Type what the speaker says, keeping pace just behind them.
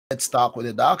Let's Talk with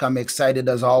the Doc. I'm excited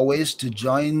as always to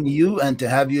join you and to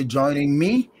have you joining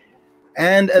me.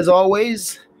 And as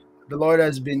always, the Lord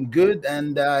has been good,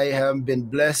 and I have been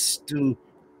blessed to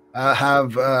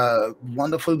have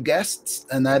wonderful guests.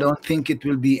 And I don't think it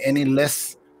will be any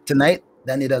less tonight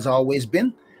than it has always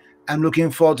been. I'm looking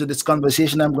forward to this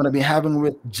conversation I'm going to be having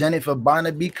with Jennifer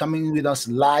Barnabie, coming with us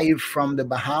live from the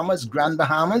Bahamas, Grand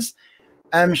Bahamas.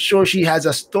 I'm sure she has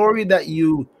a story that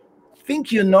you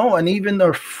think you know, and even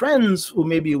her friends who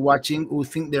may be watching who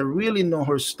think they really know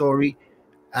her story.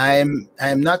 I'm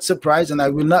not surprised, and I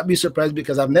will not be surprised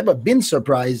because I've never been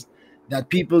surprised that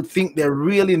people think they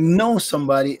really know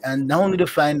somebody, and only to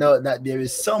find out that there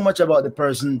is so much about the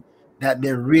person that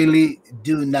they really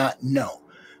do not know.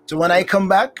 So when I come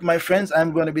back, my friends,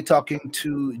 I'm going to be talking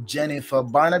to Jennifer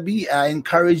Barnabie. I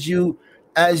encourage you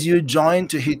as you join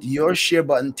to hit your share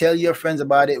button, tell your friends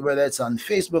about it, whether it's on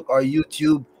Facebook or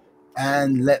YouTube,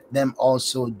 and let them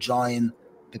also join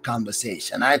the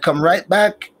conversation. I come right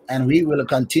back and we will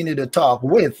continue to talk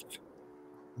with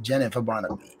Jennifer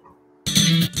Barnabie.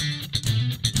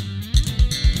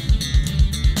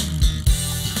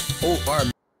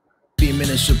 ORB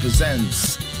Ministry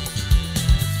presents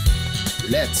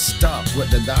Let's Talk with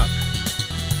the Doc.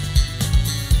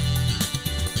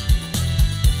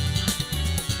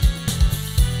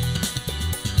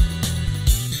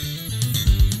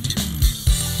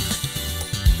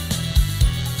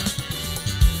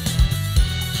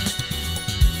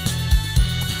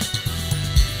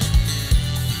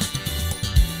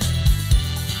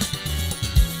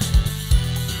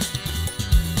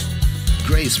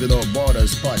 Grace Without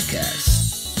Borders podcast.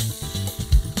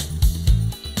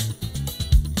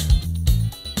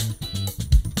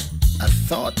 A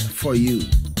thought for you.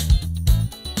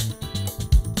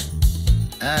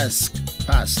 Ask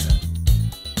Pastor.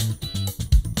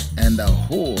 And a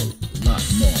whole lot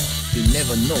more. You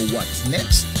never know what's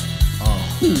next or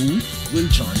who will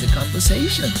join the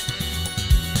conversation.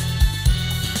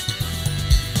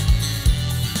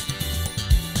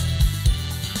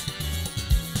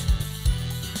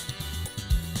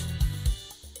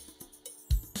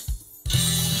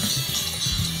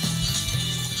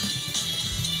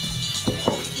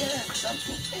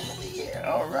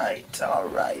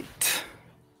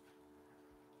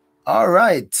 All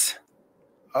right.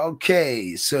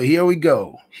 Okay, so here we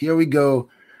go.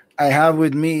 I have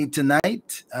with me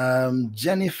tonight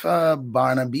Jennifer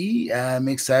Barnabie. I'm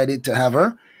excited to have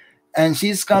her. And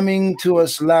she's coming to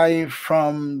us live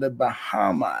from the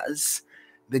Bahamas,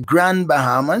 the Grand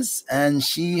Bahamas. And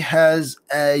she has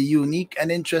a unique and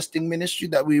interesting ministry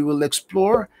that we will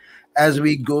explore as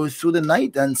we go through the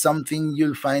night, and something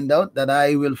you'll find out that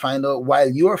I will find out while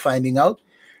you're finding out.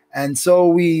 And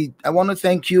so I want to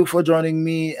thank you for joining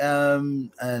me,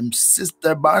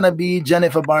 Sister Barnabie,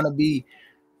 Jennifer Barnabie.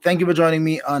 Thank you for joining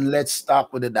me on Let's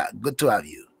Talk with the Doc. Good to have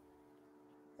you.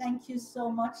 Thank you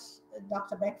so much,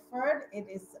 Dr. Beckford. It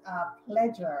is a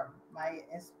pleasure, my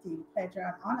esteemed pleasure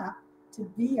and honor to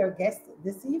be your guest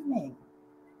this evening.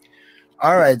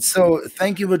 All right. So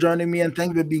thank you for joining me, and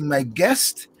thank you for being my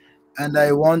guest. And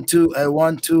I want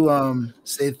to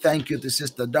say thank you to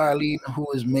Sister Darlene, who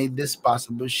has made this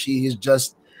possible. She is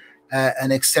just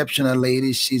an exceptional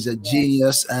lady. She's a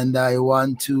genius, and I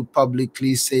want to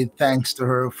publicly say thanks to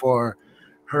her for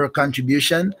her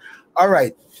contribution. All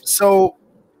right, so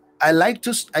I like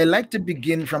to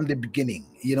begin from the beginning.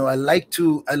 I like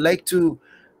to get to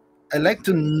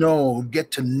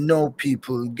know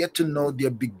people, get to know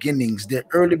their beginnings, their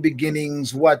early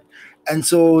beginnings, and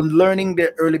so learning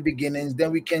their early beginnings,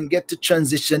 then we can get to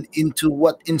transition into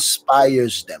what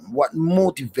inspires them, what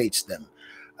motivates them,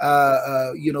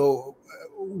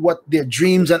 what their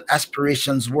dreams and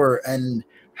aspirations were, and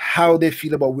how they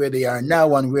feel about where they are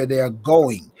now and where they are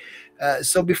going.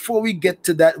 So before we get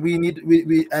to that,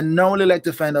 we and normally like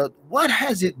to find out what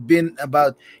has it been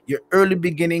about your early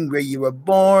beginning, where you were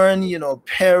born,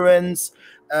 parents,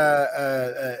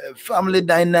 family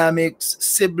dynamics,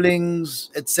 siblings,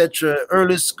 etc.,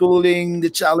 early schooling, the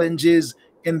challenges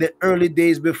in the early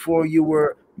days before you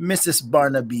were Mrs.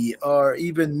 Barnabie or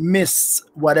even Miss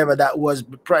whatever that was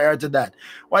prior to that.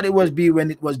 What it was be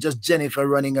when it was just Jennifer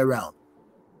running around.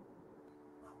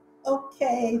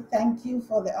 Okay, thank you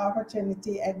for the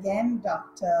opportunity again,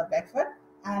 Dr. Beckford.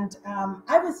 And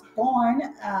I was born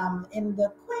in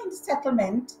the quaint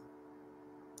settlement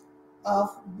of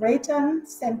Brayton,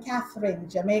 St. Catherine,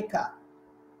 Jamaica.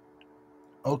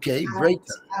 Okay,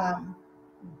 Brayton.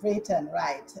 Brayton,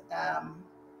 right.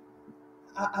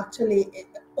 Actually,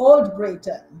 old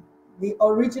Brayton, the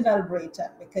original Brayton,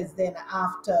 because then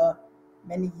after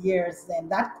many years, then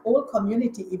that whole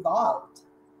community evolved.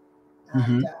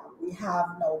 And we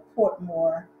have now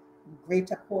Portmore,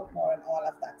 Greater Portmore, and all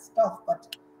of that stuff.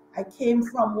 But I came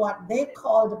from what they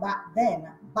called back then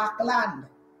backland,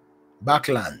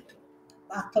 Backland.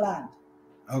 backland,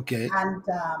 Okay. and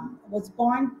was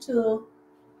born to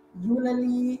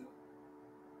Eulalie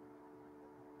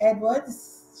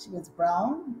Edwards. She was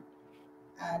brown,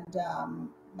 and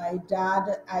my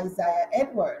dad Isaiah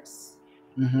Edwards.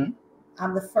 Mm-hmm.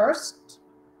 I'm the first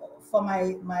for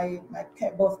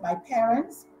both my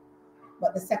parents,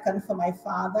 but the second for my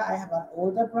father. I have an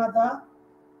older brother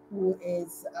who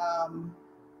is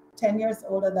 10 years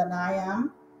older than I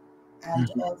am, and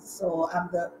Mm-hmm. also I'm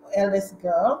the eldest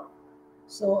girl.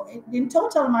 So in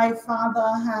total, my father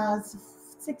has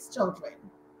 6 children,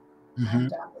 Mm-hmm.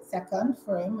 and I'm the second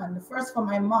for him, and the first for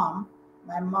my mom.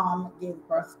 My mom gave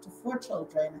birth to 4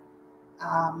 children.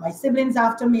 My siblings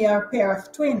after me are a pair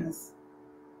of twins.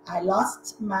 I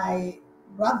lost my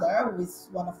brother, who is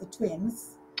one of the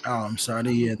twins. Oh, I'm sorry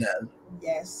to hear that.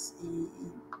 Yes, he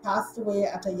passed away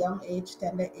at a young age,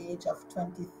 tender age of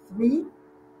 23,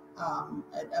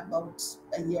 at about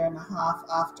a year and a half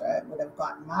after I would have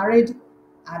gotten married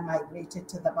and migrated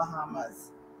to the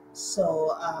Bahamas.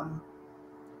 So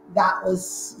that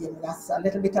was, that's a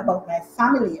little bit about my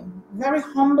family. Very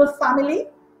humble family.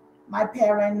 My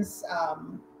parents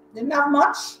didn't have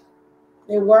much.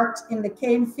 They worked in the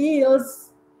cane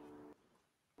fields.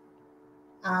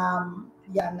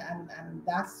 Yeah, and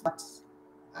that's what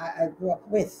I grew up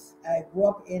with. I grew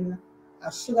up in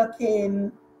a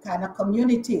sugarcane kind of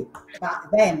community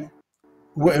back then.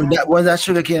 Where that was that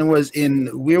sugar cane was in,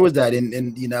 where was that in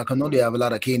I know they have a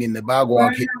lot of cane in the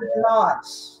Bagwalk here. Bernard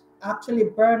Lodge, actually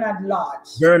Bernard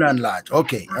Lodge Bernard Lodge.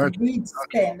 Okay. and Okay. Reed's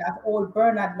Pen, that old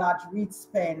Bernard Lodge, Reed's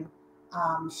Pen,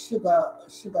 sugar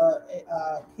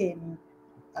cane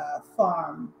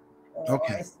farm or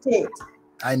Okay. estate.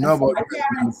 I And know so about my Bernard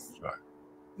parents, Lodge.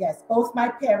 yes, both my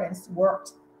parents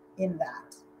worked in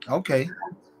that. Okay.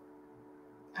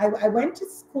 I went to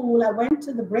school. I went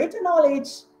to the Brayton Knowledge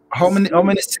How School.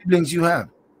 many siblings you have?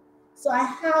 So I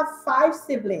have 5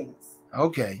 siblings,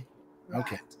 Okay.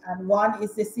 Okay. right? And one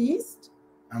is deceased.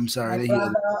 I'm sorry My to hear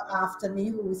that. brother after me,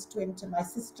 who is twin to my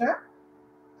sister.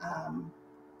 Um,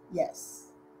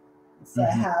 yes. So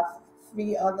I Mhm. have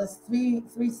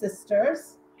three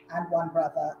sisters and one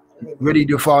brother Where living. did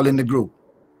you fall in the group?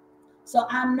 So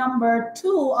I'm number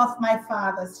 2 of my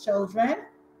father's children,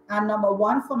 and number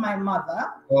 1 for my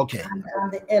mother, Okay. and I'm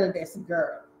the eldest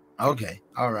girl. Okay.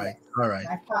 All right. Yes. All right.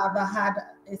 My father had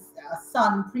a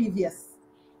son previous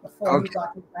before he Okay.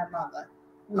 got with my mother,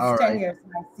 who's All 10 right. years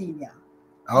my senior.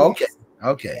 Okay. Yes.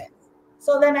 Okay. Yes.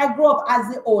 So then I grew up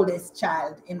as the oldest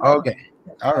child in the home. Okay.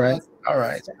 All I right. was the All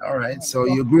right. oldest child All in the right. home. So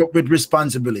So, you grew up with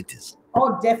responsibilities.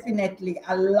 oh, definitely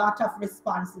a lot of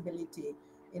responsibility.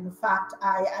 In fact,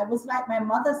 I was like my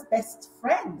mother's best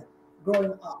friend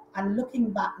growing up. And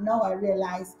looking back now, I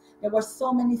realize there were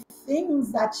so many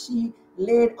things that she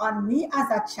laid on me as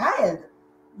a child,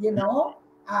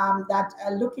 that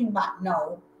looking back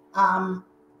now, um,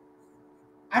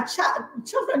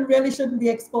 children really shouldn't be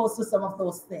exposed to some of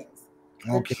those things.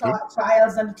 The Okay.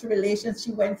 trials and tribulations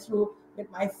she went through with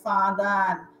my father,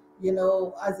 and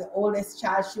as the oldest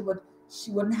child,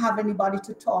 she wouldn't have anybody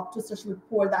to talk to, so she would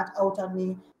pour that out on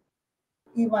me,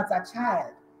 even as a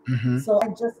child. Mm-hmm. So I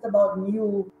just about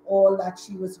knew all that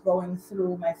she was going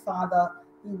through. My father,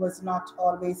 he was not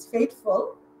always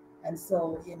faithful, and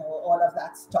so all of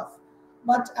that stuff.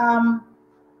 But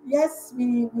yes,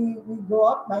 we grew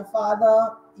up. My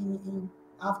father, he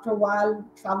after a while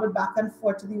traveled back and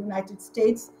forth to the United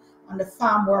States on the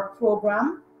farm work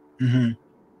program. Mm-hmm.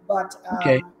 But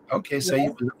Okay. Okay. So you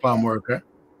yes, was a farm worker.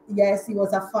 yes, he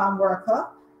was a farm worker.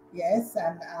 Yes,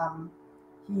 and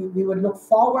we would look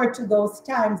forward to those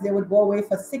times. They would go away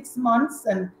for 6 months,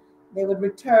 and they would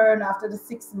return after the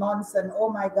 6 months. And oh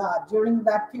my God, during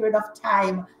that period of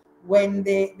time when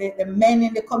the men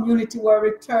in the community were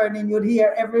returning, you'd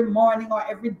hear every morning or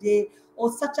every day,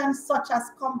 oh, such and such has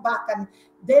come back. And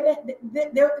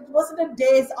it wasn't the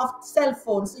days of cell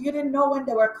phones, so you didn't know when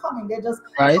they were coming. They just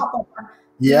Right. pop up. And,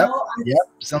 Yep. Yep.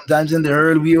 Sometimes in the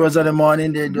early hours of the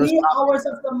morning, they just wee hours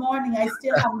of the morning, I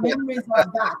still have memories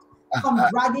of that. Come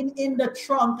dragging in the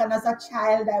trunk, and as a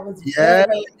child, I was yeah, very,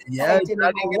 very yeah, excited.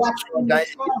 dragging in the What's in trunk. the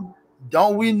trunk?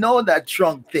 Don't we know that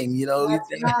trunk thing?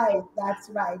 That's right. That's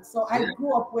right. So I Yeah.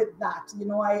 grew up with that.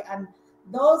 And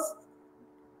those,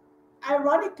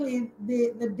 ironically,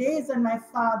 the days when my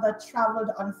father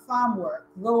traveled on farm work,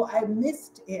 though I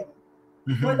missed him,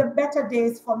 were Mhm. the better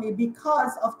days for me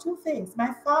because of 2 things.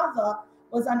 My father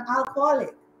was an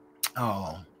alcoholic,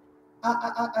 Oh,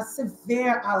 a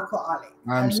severe alcoholic.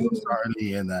 I I'm so mean, sorry to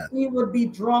hear that. he would be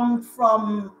drunk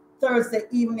from Thursday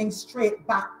evening straight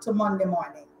back to Monday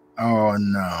morning. Oh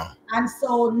no. And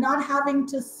so not having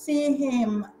to see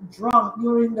him drunk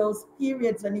during those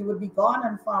periods when he would be gone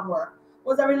on farm work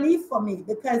was a relief for me,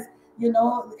 because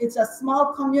it's a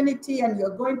small community and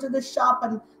you're going to the shop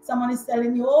and someone is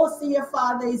telling you, oh, see, your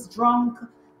father is drunk,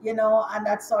 and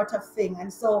that sort of thing.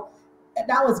 And so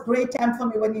that was great time for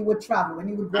me when he would travel, when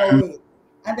he would go away.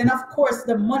 And then of course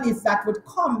the monies that would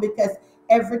come, because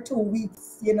every 2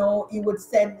 weeks, he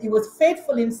was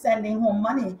faithful in sending home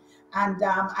money. And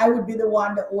I would be the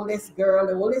one, the oldest girl,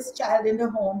 the oldest child in the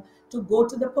home, to go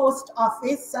to the post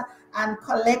office and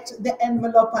collect the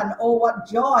envelope. And oh, what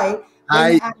joy!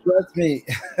 Trust me.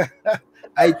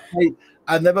 I, I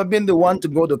I've never been the one to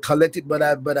go to collect it, but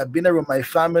I've been around my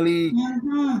family.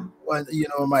 Mhm. When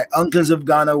my uncles have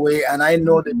gone away, and I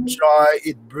know the Mhm. joy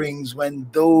it brings when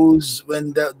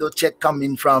the check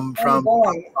coming from Oh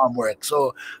boy, work.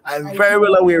 So I'm I very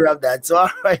well know. aware of that. So all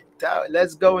right,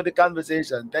 let's go with the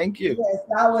conversation. Thank you. Yes,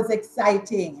 that was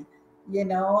exciting,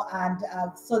 and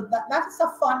so that's a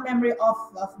fond memory of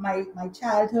my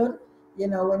childhood,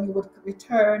 when you would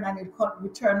return and you'd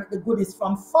return with the goodies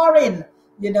from foreign,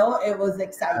 it was Yeah.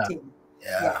 exciting.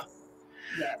 Yeah. Yes,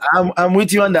 yes, I'm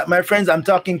with you on that, my friends. I'm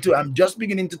just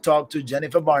beginning to talk to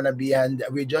Jennifer Barnabie, and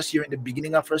we're just hearing the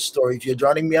beginning of her story. If you're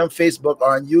joining me on Facebook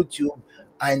or on YouTube,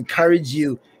 I encourage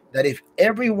you that if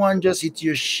everyone just hit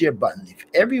your share button, if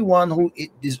everyone who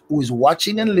is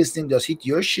watching and listening just hit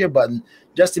your share button,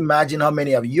 just imagine how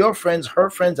many of your friends, her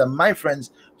friends, and my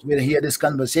friends will hear this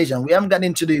conversation. We haven't gotten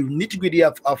into the nitty gritty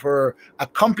of her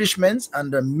accomplishments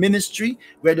and her ministry.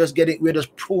 We're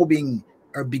just probing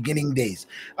her beginning days.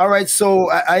 All right, so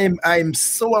I'm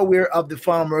so aware of the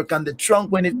farm work and the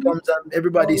trunk when it mhm. comes, and Oh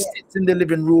everybody yes, sits in the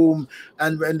living room,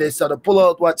 and when they sort of pull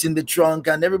out what's in the trunk,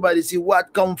 and everybody see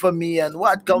what come for me and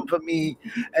what come for me,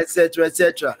 etc.,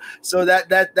 etc. So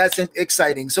that's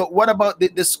exciting. So what about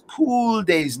the school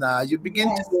days now? You begin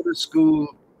to yes. go to school.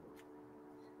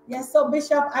 Yes, so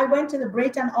Bishop, I went to the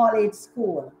Brayton All Age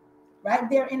School, right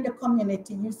there in the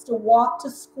community. Used to walk to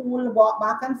school, walk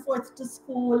back and forth to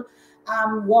school,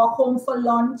 walk home for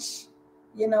lunch,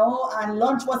 and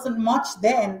lunch wasn't much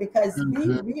then because we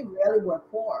Mhm. we really were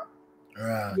poor.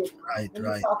 Right, right, When you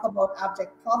right. talk about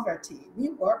abject poverty, we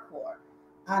were poor.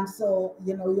 And so,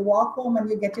 you walk home and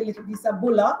you get a little piece of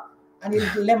bulla and a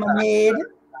little lemonade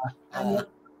and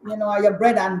Uh, your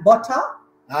bread and butter.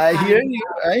 I hear And you.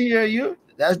 I hear you.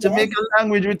 That's yes, Jamaican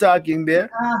language we're talking there.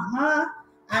 uh-huh,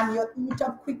 and you eat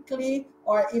up quickly,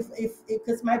 or if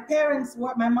because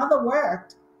my mother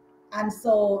worked, and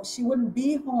so she wouldn't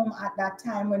be home at that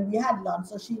time when we had lunch,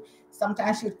 so she'd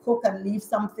cook and leave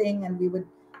something, and we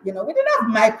didn't have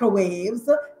microwaves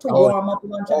to Oh, warm up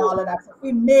lunch and oh, all of that, so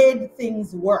we made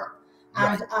things work.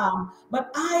 right. And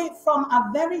but I, from a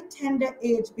very tender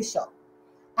age, Bishop,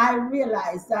 I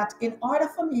realized that in order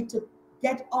for me to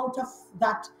get out of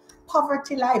that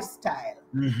poverty lifestyle,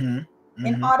 Mm-hmm.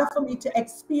 in Mm-hmm. order for me to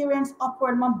experience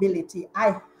upward mobility, I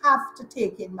have to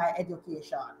take in my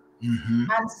education. Mm-hmm.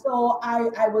 And so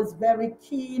I was very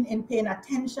keen in paying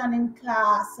attention in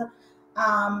class.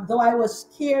 Though I was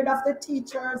scared of the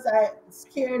teachers, I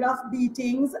scared of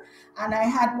beatings. And I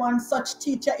had one such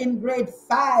teacher in grade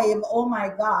 5. Oh my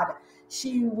God.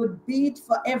 She would beat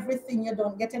for everything. You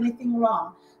don't get anything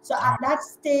wrong. So at that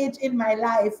stage in my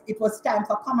life, it was time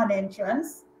for common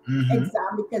entrance Mm-hmm.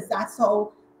 exam, because that's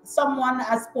how someone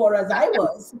as poor as I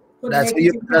was could That's make how it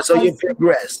you. into That's how high you school.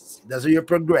 progress. That's how you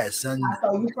progress. And That's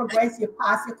how you progress. You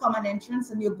pass your common entrance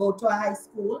and you go to a high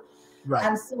school. right.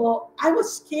 And so I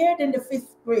was scared in the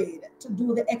 5th grade to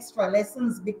do the extra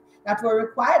lessons that were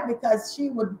required, because she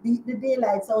would beat the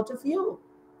daylights out of you.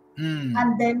 Mm.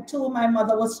 And then, too, my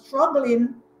mother was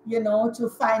struggling, to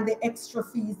find the extra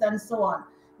fees and so on.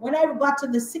 When I got to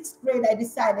the 6th grade, I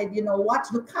decided, you know what,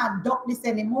 you can't duck this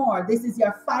anymore. This is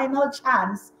your final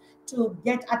chance to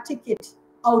get a ticket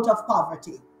out of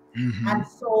poverty. Mm-hmm. And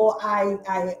so I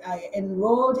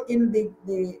enrolled in the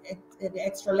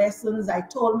extra lessons. I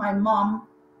told my mom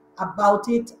about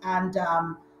it, and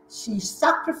she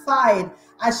sacrificed,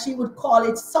 as she would call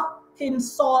it, sucking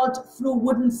salt through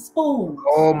wooden spoons.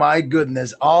 Oh my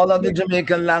goodness! All of the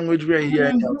Jamaican language we're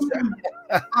hearing now,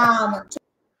 Mhm.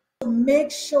 To make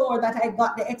sure that I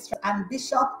got the extra. And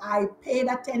Bishop, I paid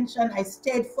attention, I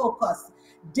stayed focused,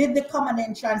 did the common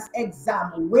entrance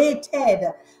exam,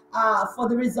 waited for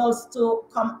the results to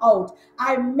come out.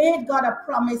 I made God a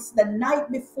promise the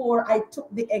night before I took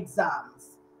the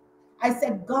exams. I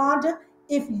said, God,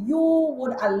 if you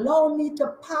would allow me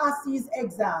to pass these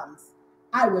exams,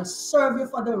 I will serve you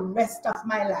for the rest of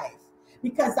my life.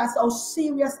 Because that's how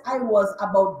serious I was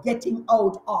about getting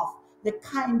out of the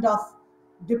kind of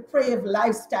depraved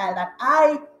lifestyle that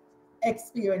I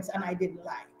experienced and I didn't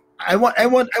like. I want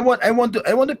to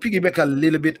piggyback a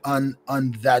little bit on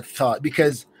that thought,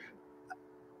 because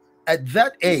at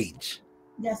that age,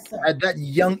 Yes, sir. at that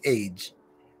young age,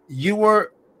 you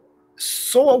were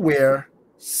so aware,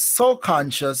 so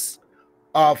conscious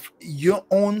of your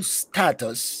own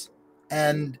status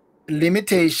and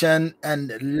limitation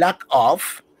and lack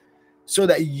of, so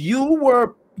that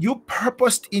you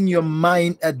purposed in your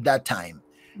mind at that time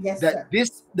Yes, that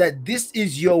sir. this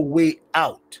is your way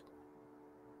out.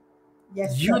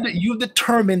 Yes, sir. You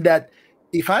determine that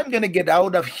if I'm going to get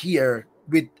out of here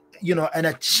with,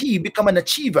 and become an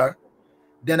achiever,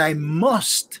 then I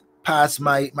must pass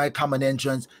my common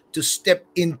entrance to step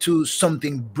into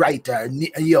something brighter.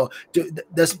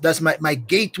 That's my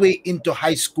gateway into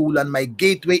high school and my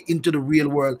gateway into the real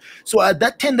world. So at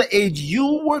that tender age,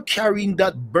 you were carrying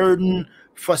that burden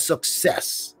for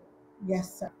success.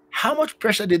 Yes, sir. How much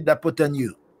pressure did that put on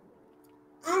you?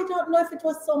 I don't know if it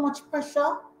was so much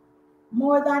pressure,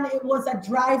 more than it was a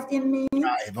drive in me,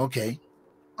 Okay.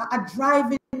 a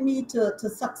drive in me to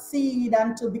succeed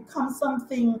and to become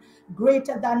something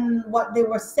greater than what they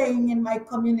were saying in my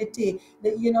community.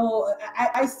 That,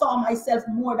 I saw myself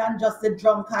more than just the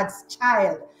drunkard's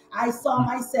child. I saw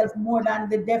myself more than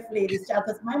the deaf lady's child,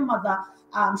 because my mother,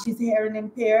 she's hearing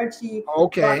impaired. She got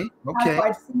Okay. Okay.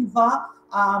 typhoid fever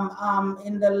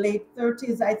in the late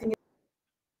 30s, I think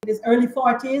his early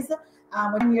 40s,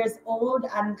 when years old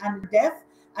and deaf.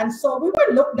 And so we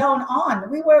were looked down on.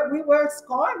 We were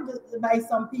scorned by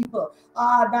some people.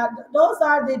 That those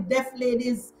are the deaf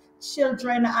ladies'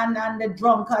 children and the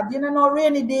drunkard. No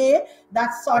rainy day,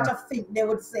 that sort of thing they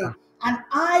would say. And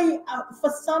I, for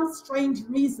some strange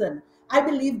reason, I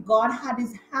believe God had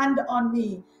His hand on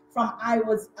me from I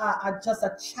was just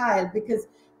a child, because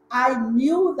I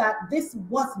knew that this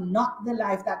was not the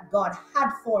life that God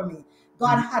had for me.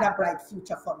 God had a bright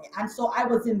future for me. And so I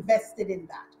was invested in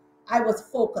that. I was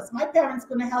focused. My parents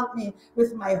couldn't help me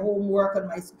with my homework and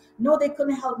no, they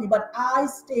couldn't help me, but I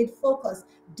stayed focused,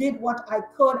 did what I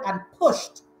could, and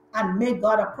pushed and made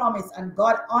God a promise, and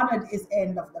God honored His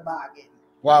end of the bargain.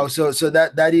 Wow. So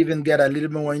that even get a little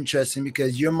bit more interesting,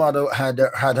 because your mother had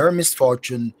her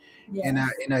misfortune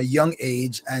Yes. in a young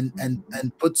age, Mhm.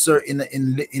 and puts her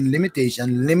in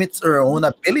limitation, limits her own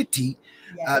ability,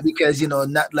 Yes. because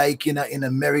not like in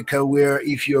America, where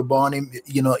if you're born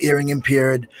hearing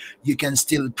impaired, you can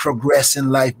still progress in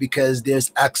life because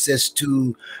there's access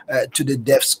to the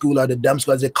deaf school, or the dumb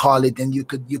school as they call it, and you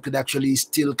could actually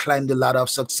still climb the ladder of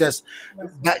success.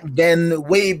 That's Back right. then,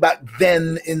 way back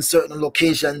then, in certain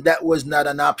locations, that was not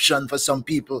an option for some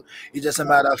people. It's just a Right.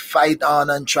 matter of fight on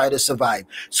and try to survive.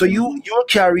 So Mhm.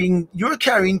 you're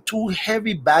carrying two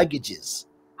heavy baggages: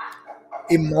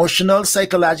 emotional,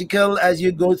 psychological, as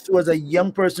you go through as a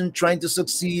young person trying to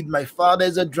succeed. My father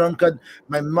is a drunkard,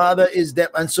 my mother is deaf,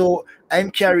 and so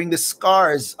I'm carrying the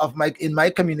scars of my in my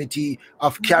community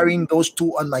of carrying those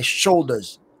two on my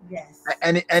shoulders. Yes.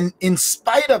 And in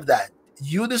spite of that,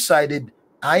 you decided,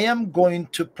 I am going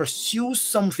to pursue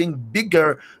something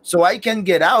bigger so I can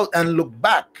get out and look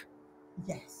back.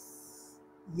 Yes.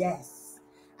 Yes.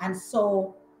 And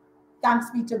so,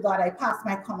 thanks be to God, I passed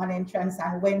my common entrance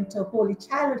and went to Holy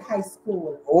Childhood High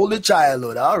School. Only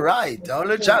childhood, all right,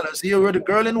 only childhood. So you were the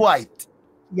girl in white.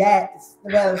 Yes.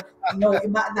 Well, no,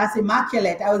 that's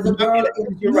immaculate. I was a girl Immaculate. Yes,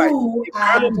 in you're right. blue, You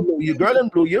girl in and blue. You girl in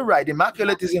blue. You're right.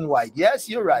 Immaculate is in white. Yes,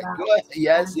 you're right. Go that, ahead.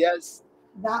 Yes, and yes.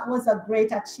 that was a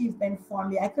great achievement for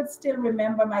me. I could still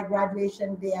remember my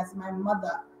graduation day as my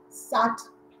mother sat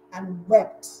and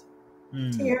wept, Hmm.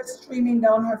 tears streaming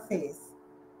down her face,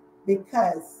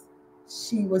 because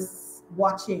she was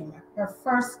watching her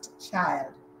first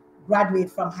child graduate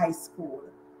from high school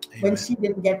when Amen. she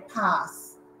didn't get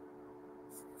past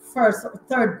first,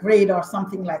 third grade or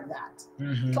something like that.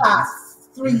 Hmm. Class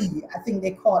three, I think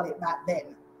they call it back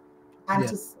then. And Yeah.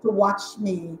 to watch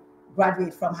me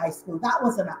graduate from high school, that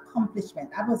was an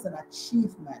accomplishment. That was an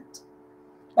achievement.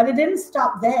 But it didn't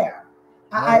stop there.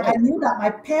 All I right. knew that my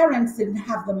parents didn't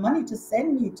have the money to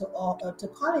send me to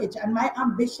college, and my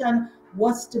ambition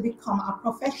was to become a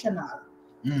professional.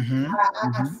 Mm-hmm. At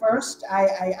Mm-hmm. first,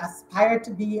 I aspired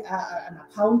to be an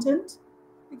accountant,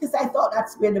 because I thought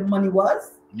that's where the money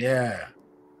was. Yeah.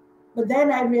 But then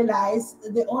I realized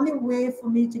the only way for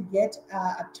me to get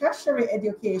a tertiary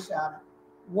education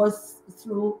was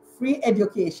through free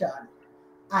education.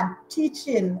 And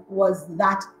teaching was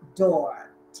that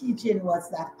door, teaching was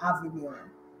that avenue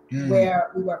Mm.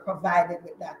 where we were provided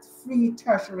with that free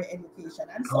tertiary education.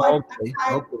 And so Okay.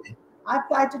 Okay. I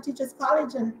applied to Teachers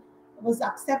College and was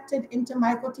accepted into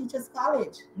Michael Teachers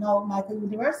College, now Michael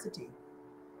University.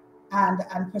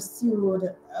 and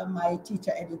pursued my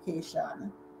teacher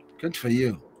education. Good for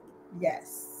you.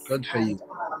 Yes, Good for you. and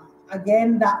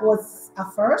again, that was a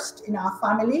first in our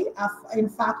family. In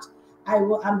fact,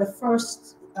 I'm the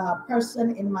first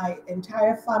person in my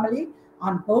entire family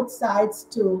on both sides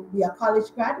to be a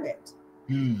college graduate.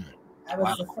 Hmm. I Wow.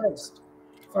 was the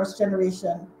first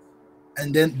generation.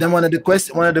 And then one of the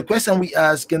question we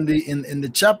ask in the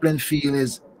chaplain field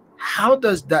is, how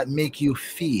does that make you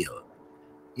feel?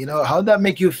 How that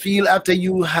make you feel after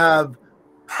you have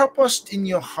purposed in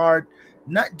your heart,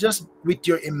 not just with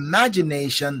your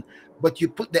imagination, but you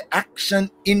put the action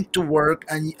into work,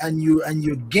 and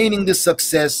you're gaining the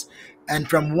success, and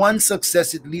from one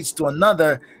success it leads to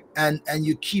another, and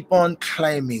you keep on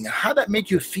climbing. How that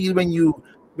make you feel when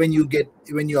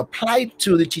you apply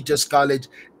to the teachers college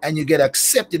and you get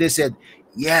accepted? They said,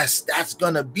 yes, that's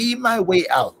gonna be my way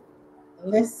out.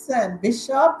 Listen,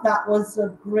 Bishop, that was the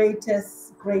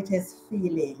greatest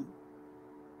feeling.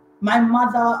 My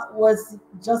mother was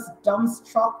just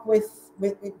dumbstruck with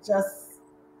it. Just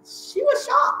she was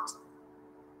shocked,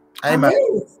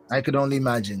 amazed. I could only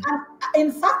imagine. And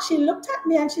in fact, she looked at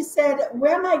me and she said,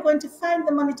 "Where am I going to find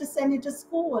the money to send you to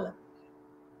school?"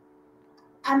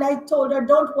 And I told her,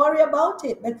 "Don't worry about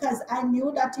it," because I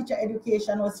knew that teacher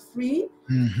education was free,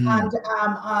 Hmm. and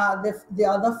the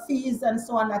other fees and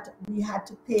so on that we had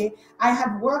to pay. I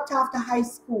had worked after high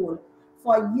school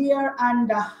for a year and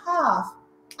a half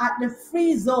at the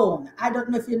free zone. I don't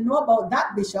know if you know about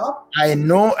that, Bishop. I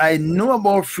know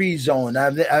about Free Zone.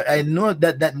 I know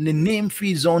that the name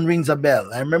Free Zone rings a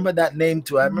bell. I remember that name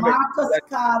too. I remember. Marcus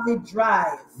Garvey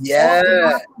Drive, off the Yeah,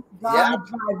 Marcus yeah,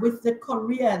 Garvey Drive with the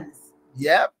Koreans.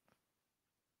 yeah.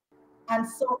 And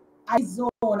so I zone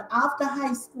after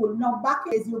high school. Now, back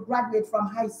is you graduate from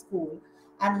high school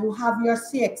and you have your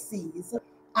CXCs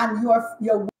and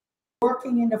you're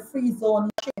working in the free zone.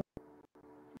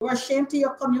 You're ashamed to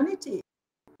your community.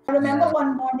 I remember Yeah.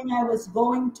 one morning I was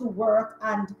going to work,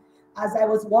 and as I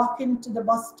was walking to the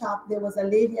bus stop, there was a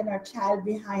lady and her child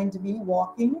behind me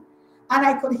walking, and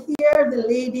I could hear the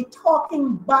lady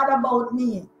talking bad about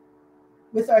me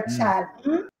with her Mm. child.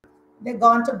 They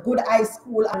gone to good high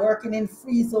school and working in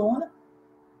free zone.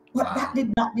 But Wow. that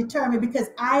did not deter me because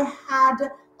I had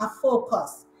a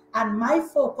focus. And my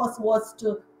focus was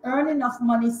to earn enough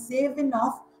money, save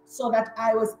enough so that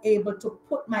I was able to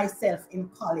put myself in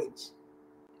college.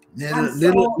 Little, And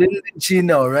little, so little did she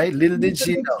know, right? Little did little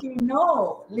she did know. she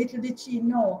know, little did she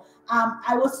know.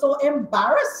 I was so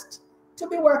embarrassed to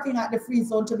be working at the free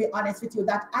zone, to be honest with you,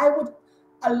 that I would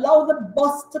allow the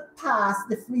bus to pass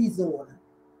the free zone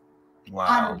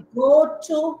Wow. and go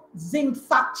to zinc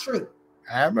factory.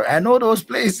 I know those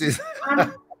places.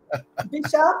 And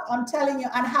Bishop, I'm telling you,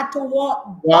 and had to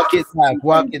walk Walk back it back. from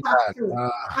Walk zinc it back. factory.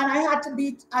 And I had to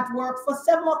be at work for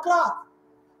 7 o'clock.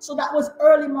 So that was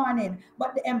early morning.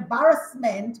 But the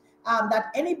embarrassment that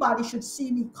anybody should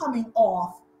see me coming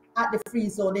off at the free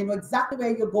zone, they know exactly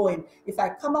where you're going. If I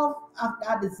come off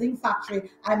at the zinc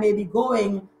factory, I may be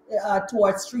going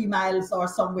towards 3 miles or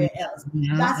somewhere else.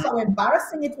 That's Mhm. how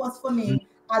embarrassing it was for me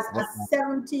as a Wow.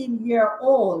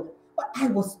 17-year-old. But I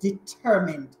was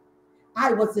determined.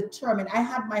 I was determined. I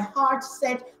had my heart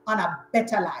set on a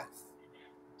better life.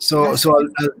 So, That's so what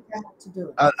I had to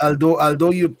do.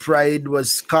 although your pride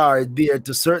was scarred there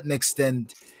to a certain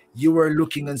extent, you were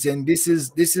looking and saying, this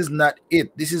is not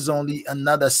it. This is only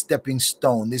another stepping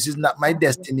stone. This is not my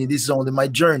That's, destiny. This is only my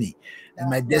journey, and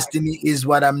my that's right. destiny is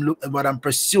what I'm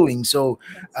pursuing. So,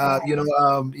 That's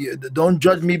right. don't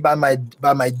judge me by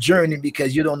my journey,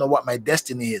 because you don't know what my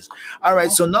destiny is. All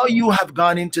right. So That's now you have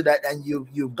gone into that, and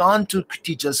you've gone to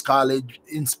teachers college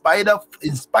in spite of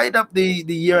the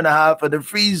year and a half of the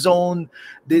free zone,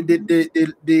 mhm.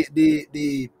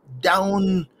 the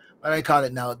down, what I call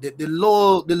it now, the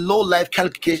low life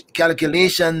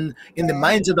calculation in the Yes.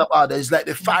 minds of the others. Like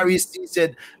the Mhm. Pharisees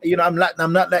said, I'm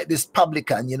not like this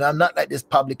publican. I'm not like this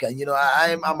publican.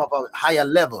 I'm of a higher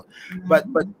level. But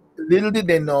Mhm. little did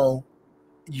they know,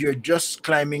 you're just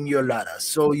climbing your ladder.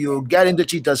 So you get into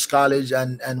Cheetah's College,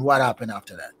 and what happened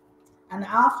after that? And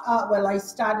after, well, I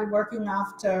started working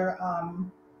after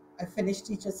I finished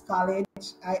teachers college.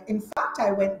 In fact,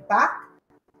 I went back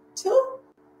to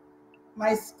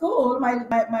my school,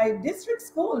 my district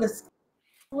school, the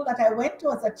school that I went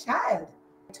to as a child.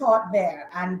 I taught there,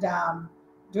 and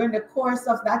during the course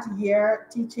of that year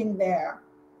teaching there,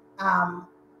 um,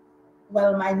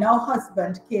 well, my now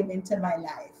husband came into my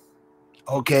life.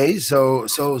 Okay, so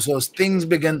things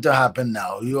begin to happen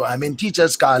now. I'm in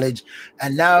teachers college,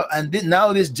 and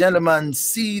now this gentleman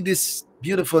see this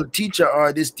beautiful teacher,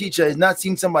 or this teacher is not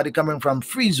seeing somebody coming from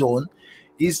free zone.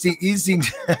 he's seeing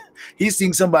he's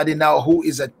seeing somebody now who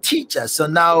is a teacher. So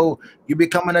now you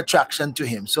become an attraction to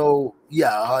him. So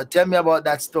yeah, tell me about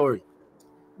that story.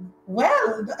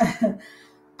 Well,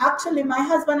 actually, my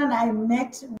husband and I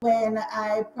met when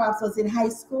I perhaps was in high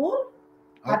school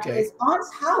at Okay. his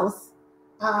aunt's house.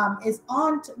 His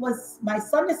aunt was my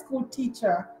Sunday school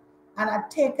teacher and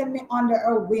had taken me under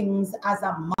her wings as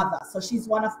a mother. So she's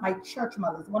one of my church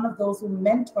mothers, one of those who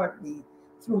mentored me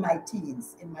through my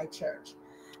teens in my church.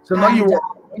 So now And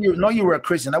you were a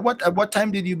Christian. At what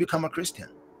time did you become a Christian?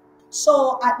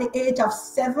 so at the age of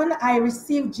 7, I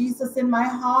received Jesus in my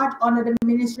heart under the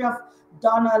ministry of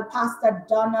Pastor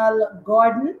Donald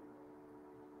Gordon.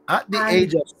 At the And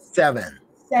age of 7.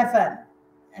 7.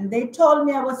 And they told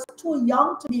me I was too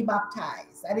young to be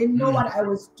baptized. I didn't know Mm, what I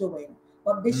was doing.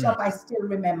 But mm, Bishop, I still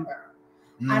remember.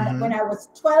 And mhm. when I was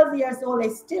 12 years old, they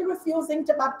still refusing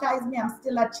to baptize me. I'm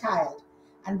still a child.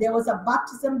 And there was a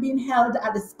baptism being held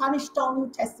at the Spanish Town New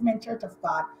Testament Church of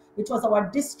God, which was our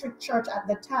district church at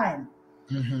the time.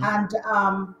 Mhm. And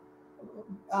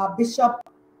Bishop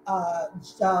uh,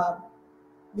 uh,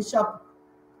 Bishop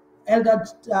Elder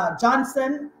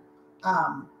Johnson,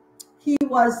 um, he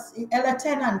was a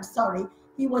lieutenant, sorry,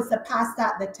 he was the pastor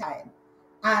at the time.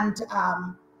 And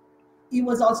he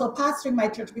was also pastoring my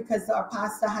church because our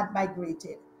pastor had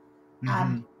migrated.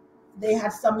 And Mhm. they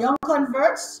had some young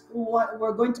converts who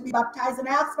were going to be baptized. And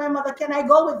I asked my mother, can I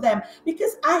go with them?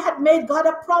 Because I had made God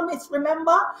a promise,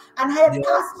 remember? And I had Yes,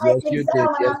 passed my yes, you did. exam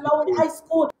and Yes, I'm you now in did. high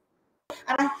school.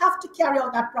 And I have to carry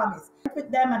out that promise. I went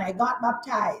with them and I got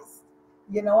baptized,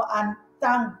 and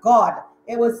thank God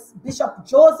it was Bishop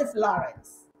Joseph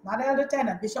Lawrence, not Elder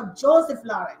Tennant, Bishop Joseph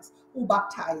Lawrence, who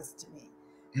baptized me.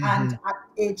 And Mhm. at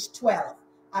age 12,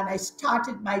 and I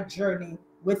started my journey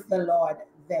with the Lord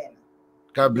then.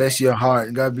 God Yes. bless your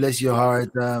heart. God bless your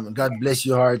heart. God bless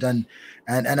your heart, and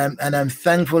I'm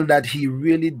thankful that He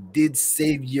really did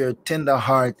save your tender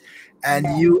heart, and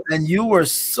Yes. you were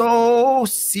so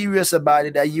serious about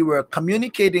it that you were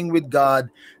communicating with God.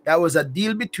 That was a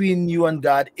deal between you and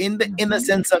God in the Mhm.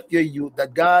 innocence of your youth.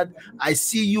 That God, Yes. I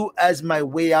see you as my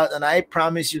way out, and I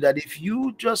promise you that if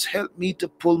you just help me to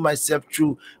pull myself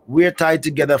through, we're tied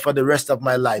together for the rest of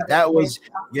my life. For the That rest was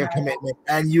of your my life. commitment,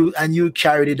 and you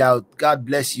carried it out. God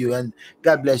bless you, and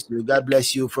God bless you. God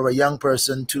bless you for a young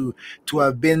person to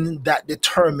have been that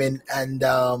determined, and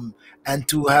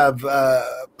to have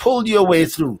pulled your way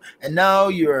through, and now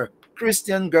you're a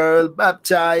Christian girl,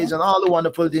 baptized, and all the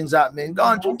wonderful things happening,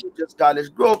 gone through Yes. teachers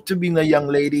college, grow up to being a young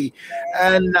lady, Yes.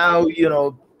 and now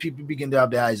people begin to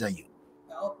have their eyes on you.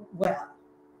 Oh, well.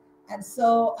 And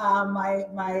so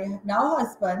my now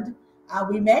husband,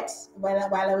 we met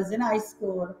while I was in high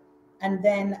school, and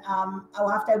then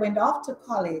after I went off to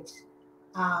college,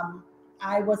 um,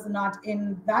 I was not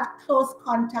in that close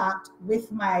contact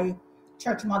with my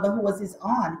church mother, who was his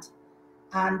aunt.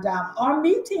 And our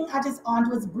meeting at his aunt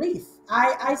was brief.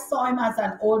 I saw him as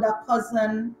an older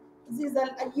cousin. He's a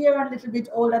year and a little bit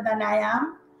older than I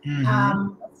am.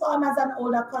 Hmm. Saw him as an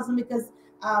older cousin because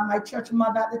my church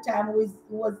mother at the time,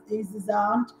 is his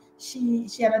aunt, she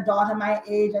had a daughter my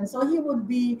age, and so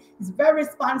he's very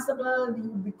responsible. He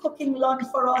would be cooking lunch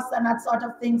for us and that sort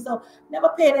of thing. So never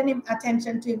paid any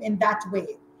attention to him in that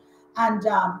way. And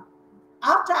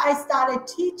after I started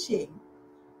teaching,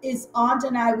 his aunt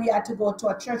and I, we had to go to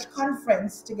a church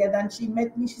conference together, and she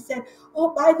met me. She said,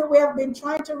 "Oh, by the way, I've been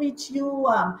trying to reach you.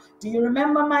 Do you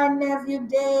remember my nephew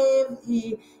Dave?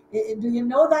 Do you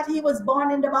know that he was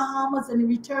born in the Bahamas and he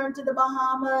returned to the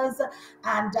Bahamas?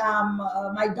 And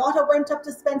my daughter went up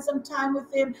to spend some time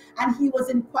with him, and he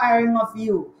was inquiring of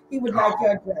you. He would like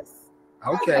your address." I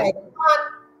was Okay. like,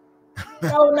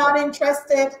 "What? No, not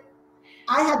interested."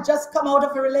 I had just come out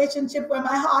of a relationship where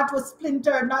my heart was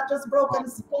splintered, not just broken,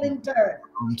 splintered.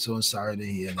 I'm so sorry to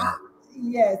hear that.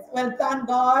 Yes, well, thank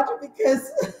God, because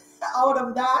out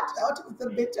of the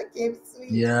bitter came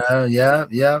sweet. Yeah, yeah,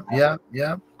 yeah, yeah,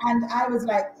 yeah. And I was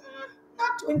like,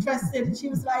 not too interested. And she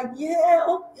was like, yeah,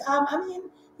 oh, I mean,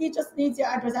 he just needs your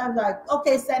address. I was like,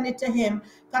 okay, send it to him.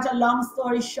 Cut a long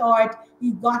story short,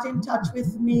 he got in touch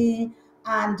with me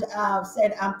and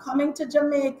said, I'm coming to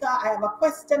Jamaica. I have a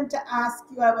question to ask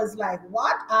you. I was like,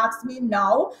 what? Ask me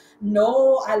now?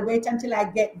 No, I'll wait until I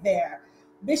get there.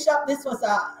 Bishop, this was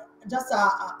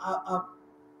a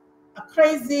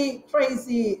crazy,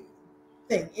 crazy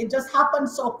thing. It just happened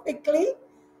so quickly.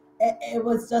 It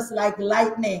was just like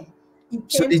lightning. He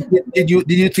So came to Jamaica.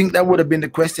 did you think that would have been the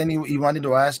question he wanted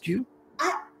to ask you?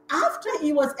 After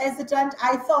he was hesitant,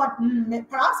 I thought,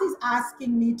 perhaps he's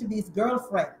asking me to be his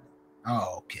girlfriend.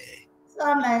 Oh, okay. So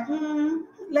I'm like,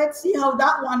 let's see how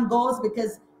that one goes,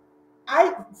 because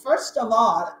First of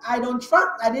all, I didn't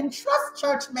trust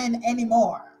churchmen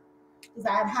anymore because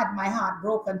I had had my heart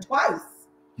broken twice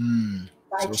Hmm.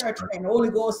 by So sorry. churchmen, Holy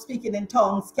Ghost speaking in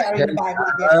tongues, carrying the Bible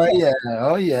and get Oh killed. yeah,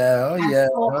 oh yeah, oh And yeah,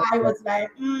 so oh I yeah. was like,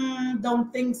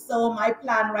 don't think so. My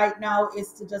plan right now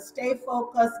is to just stay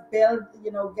focused, build,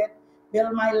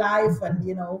 build my life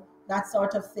and, that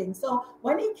sort of thing. So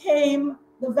when he came,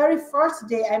 the very first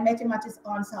day I met him at his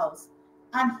aunt's house,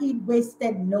 and he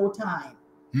wasted no time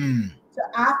Hmm. to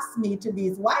ask me to be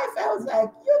his wife. I was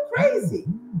like, you're crazy.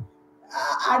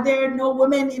 Are there no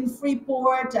women in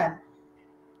Freeport? And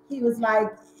he was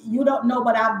like, you don't know,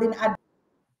 but I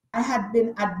had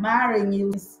been admiring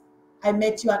you since I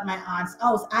met you at my aunt's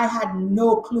house. I had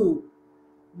no clue,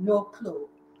 no clue.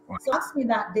 Wow. So he asked me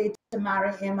that day to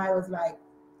marry him. I was like,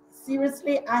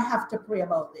 seriously, I have to pray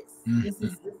about this. This Mhm.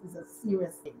 is this is a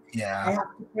serious thing. I Yeah,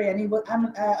 have to pray. And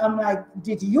I'm like,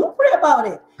 did you pray about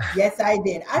it? Yes, I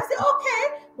did. I said,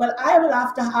 okay, well, I will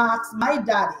have to ask my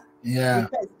daddy yeah.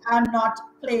 because I'm not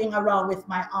playing around with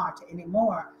my art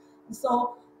anymore.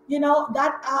 So,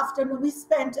 that afternoon we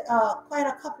spent quite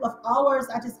a couple of hours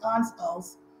at his aunt's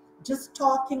house just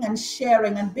talking and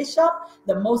sharing. And Bishop,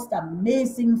 the most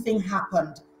amazing thing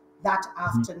happened that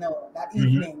afternoon, that Mhm.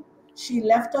 evening. She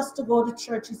left us to go to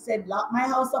church. She said, lock my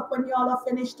house up when y'all are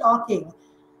finished talking.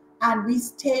 And we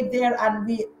stayed there and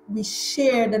we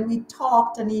shared and we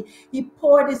talked, and he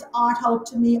poured his heart out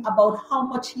to me about how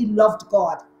much he loved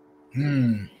God.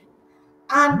 Hmm.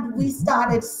 And we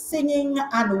started singing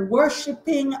and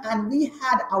worshiping, and we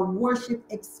had a worship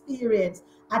experience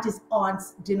at his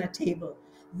aunt's dinner table.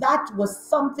 That was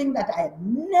something that I had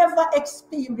never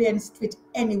experienced with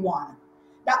anyone.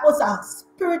 That was a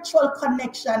spiritual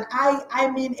connection.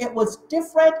 I mean, it was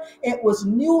different, it was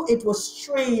new, it was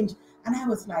strange. And I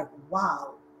was like,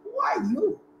 wow, who are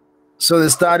you? So the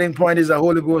starting point is a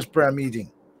Holy Ghost prayer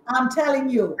meeting. I'm telling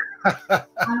you,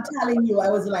 I'm telling you, I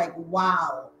was like,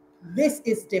 wow, this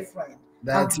is different. A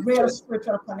That's real interesting.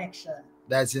 spiritual connection.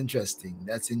 That's interesting.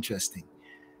 That's interesting.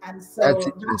 And That's so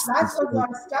interesting. that was So,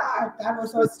 our start. That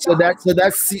was so, our so that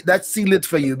start. so that's sealed it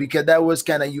for you because that was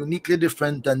kind of uniquely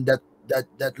different and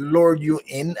that lured you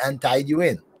in and tied you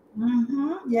in.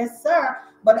 Yes, sir.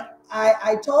 But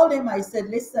I told him, I said,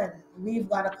 listen, we've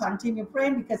got to continue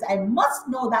praying because I must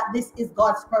know that this is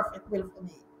God's perfect will for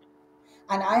me.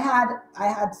 And I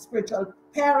had spiritual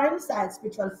parents, I had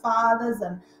spiritual fathers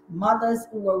and mothers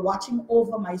who were watching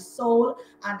over my soul.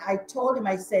 And I told him,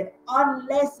 I said,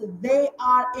 unless they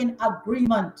are in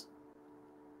agreement,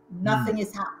 Hmm. nothing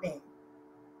is happening.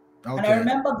 And I Okay.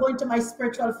 remember going to my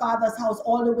spiritual father's house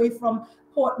all the way from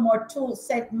Portmore to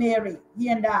St. Mary, he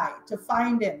and I, to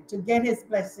find him, to get his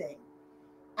blessing.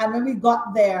 And when we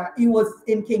got there, he was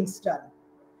in Kingston.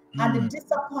 And the Hmm.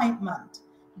 disappointment,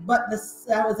 but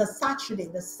that was a Saturday,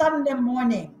 the Sunday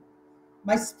morning,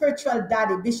 my spiritual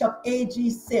daddy, Bishop A.G.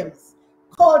 Sims,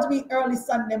 called me early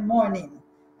Sunday morning.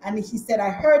 And he said, I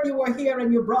heard you were here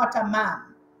and you brought a man.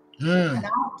 And Hmm.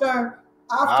 after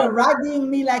Wow. ragging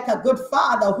me like a good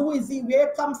father, who is he?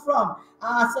 Where come from?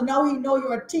 So now he know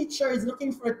you're a teacher. He's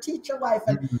looking for a teacher wife.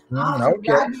 And Mhm. after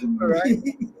Okay. All ragging right.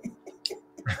 me,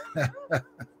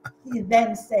 he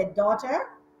then said, daughter,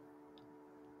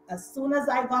 as soon as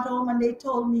I got home and they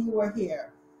told me you were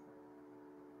here,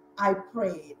 I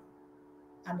prayed,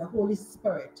 and the Holy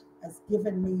Spirit has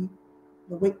given me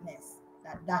the witness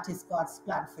that that is God's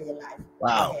plan for your life. Go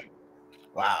Wow. ahead.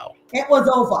 Wow. It was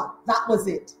over. That was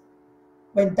it.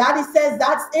 When daddy says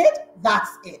that's it,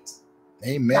 that's it. That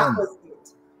Amen. was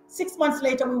it. 6 months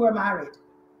later, we were married.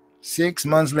 6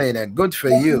 months later. Good for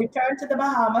Then we you. returned to the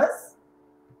Bahamas.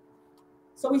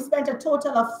 So we spent a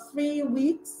total of 3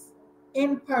 weeks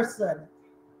in person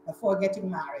before getting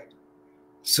married.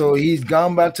 So he's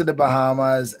gone back to the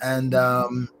Bahamas, and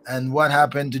what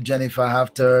happened to Jennifer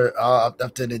after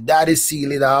the daddy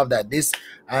sealed it off that this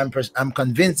I'm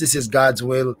convinced this is God's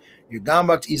will. He's gone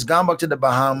back to the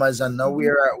Bahamas, and now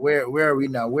where are we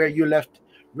now? Where you left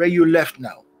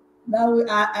now? Now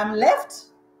I'm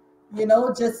left,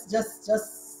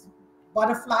 just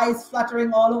butterflies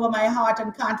fluttering all over my heart,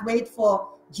 and can't wait for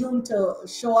June to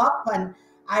show up. And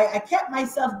I kept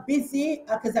myself busy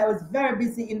because I was very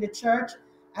busy in the church.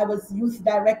 I was youth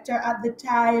director at the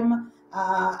time.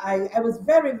 I was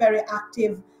very, very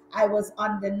active. I was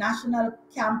on the national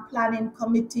camp planning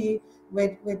committee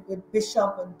with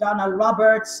Bishop Donald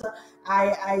Roberts.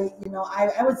 I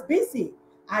was busy.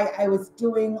 I was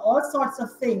doing all sorts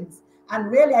of things.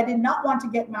 And really, I did not want to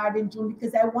get married in June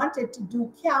because I wanted to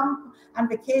do camp and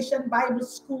vacation, Bible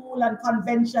school, and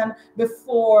convention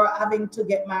before having to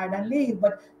get married and leave.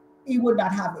 But he would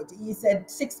not have it. He said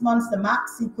 6 months the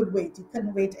max he could wait. He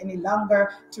couldn't wait any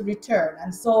longer to return.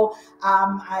 And so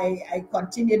I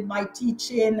continued my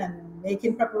teaching and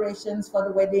making preparations for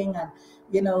the wedding, and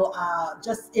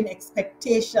just in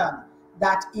expectation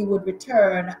that he would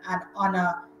return and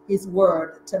honor his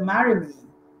word to marry me.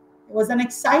 It was an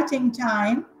exciting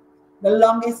time, the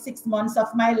longest 6 months of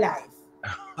my life.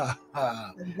 And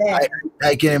I, then,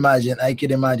 I can imagine. I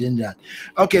can imagine that.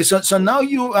 Okay, so now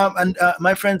you and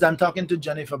my friends, I'm talking to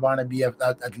Jennifer Barnabie,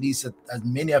 at least as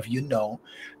many of you know,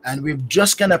 and we've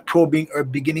just kind of probing her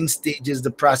beginning stages,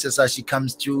 the process as she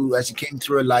comes through, as she came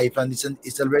through her life, and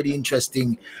it's already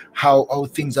interesting how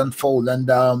things unfold,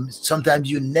 and sometimes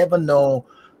you never know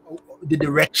the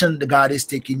direction the God is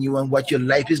taking you and what your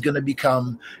life is going to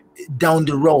become down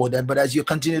the road. But as you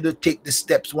continue to take the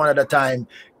steps one at a time,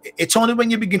 it's only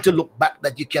when you begin to look back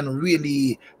that you can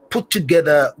really put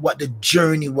together what the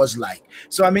journey was like.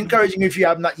 So I'm encouraging you, if you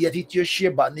have not yet hit your share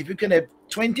button, if you can have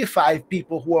 25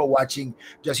 people who are watching,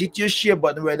 just hit your share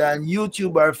button, whether on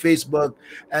YouTube or Facebook,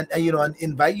 and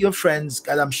invite your friends,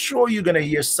 because I'm sure you're gonna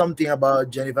hear something about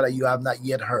Jennifer that you have not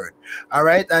yet heard. All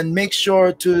right, and make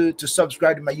sure to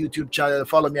subscribe to my YouTube channel,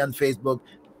 follow me on Facebook,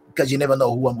 because you never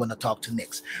know who I'm going to talk to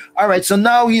next. All right, so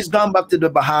now he's gone back to the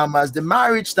Bahamas. The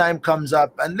marriage time comes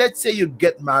up, and let's say you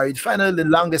get married. Finally, the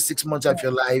longest 6 months of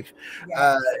your life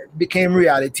yes, became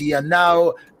reality, and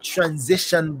now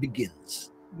transition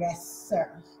begins. yes, sir.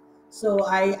 So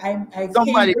I came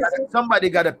Somebody, this. somebody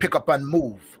got to pick up and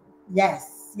move.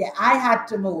 Yes, yeah, I had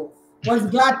to move. Was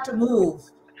glad to move.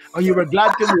 Oh, you were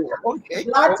glad to move. Okay.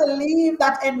 Glad to leave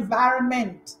that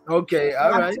environment. Okay. All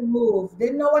Glad right. to move.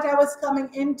 Didn't know what I was coming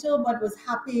into, but was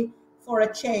happy for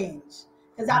a change.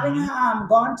 Because having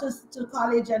gone to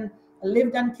college and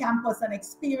lived on campus and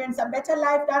experienced a better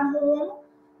life than home,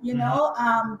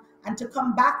 and to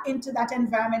come back into that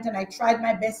environment, and I tried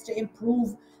my best to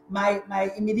improve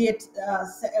my immediate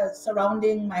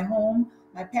surrounding, my home,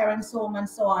 my parents' home, and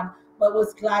so on. But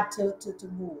was glad to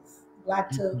move,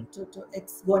 glad to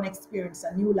go and experience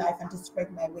a new life and to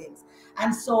spread my wings.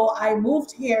 And so I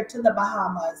moved here to the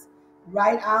Bahamas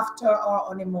right after our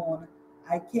honeymoon.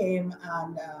 I came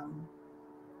and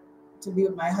to be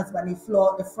with my husband.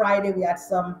 The Friday we had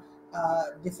some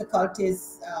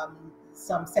difficulties,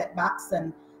 some setbacks,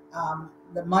 and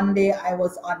the Monday I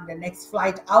was on the next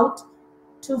flight out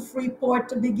to Freeport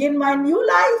to begin my new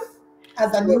life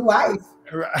as a new wife.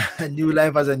 A new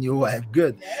life as a new wife.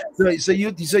 Good. Yes. So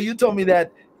you told me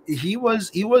that he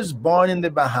was born in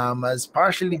the Bahamas,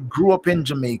 partially grew up in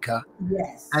Jamaica, and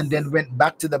Yes. then went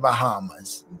back to the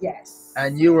Bahamas. Yes.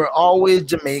 And you were always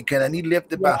Jamaican, and he left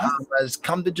the Yes. Bahamas,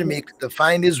 come to Yes. Jamaica to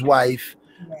find his wife,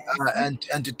 Yes.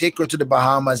 and to take her to the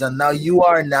Bahamas. And now you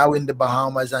are now in the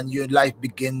Bahamas, and your life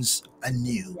begins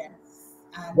anew. Yes.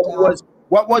 And What was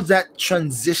what was that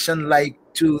transition like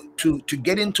to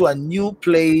get into a new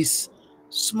place,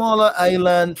 smaller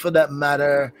island for that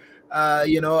matter?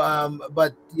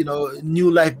 But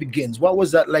new life begins. What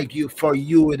was that like for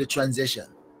you with the transition?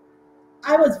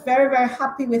 I was very, very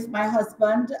happy with my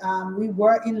husband. We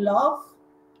were in love.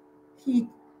 He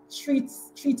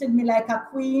treated me like a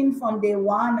queen from day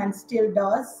one and still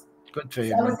does. Good for So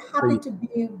you, I man. was Good for happy you. to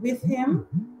be with him,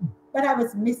 but I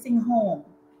was missing home.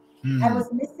 I Hmm.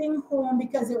 was missing home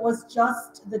because it was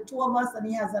just the two of us, and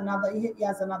he has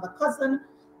another cousin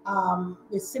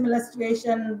with similar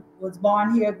situation. Was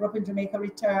born here, grew up in Jamaica,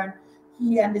 returned.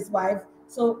 He and his wife.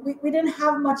 So we didn't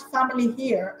have much family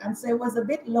here, and so it was a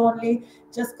bit lonely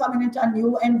just coming into a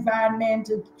new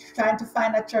environment, trying to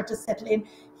find a church to settle in.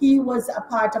 He was a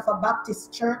part of a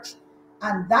Baptist church,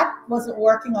 and that wasn't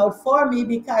working out for me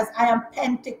because I am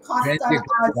Pentecostal as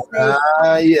Pentecost. they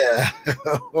come, Yeah.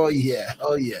 Oh yeah.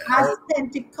 Oh yeah. as Oh,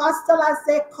 Pentecostal as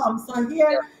they come. So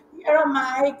here am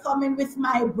I coming with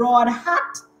my broad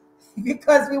hat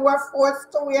because we were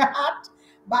forced to wear hat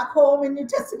back home in New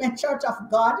Testament Church of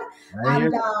God. I hear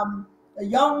And a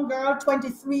young girl,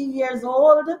 23 years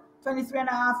old, 23 and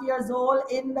a half years old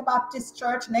in the Baptist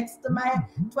church next to my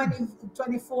 20,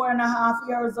 24 and a half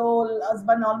years old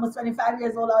husband, almost 25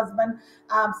 years old husband,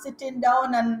 sitting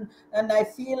down, and I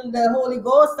feel the Holy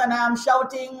Ghost, and I'm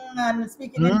shouting and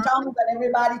speaking in you. tongues, and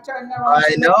everybody turning around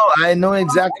to I know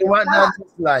exactly what that me.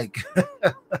 is like.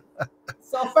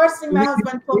 So first thing my We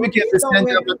husband we told me, became please the don't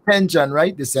center wear. of attention,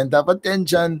 right? The center of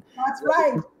attention, That's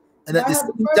right. and at My the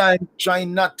husband same first. time,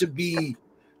 trying not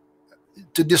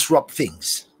to disrupt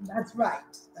things. That's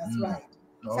right. That's Mm, right.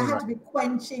 So all I had right. to be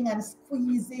quenching and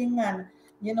squeezing and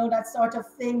that sort of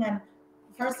thing. And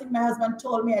first thing my husband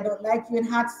told me, I don't like you in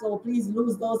hats, so please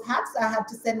lose those hats. I had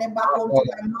to send them back home to Uh-oh,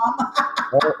 my mom.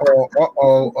 uh-oh,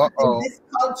 uh-oh, Because in uh-oh, this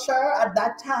culture at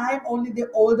that time, only the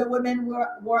older women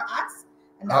wore hats,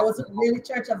 and that wasn't really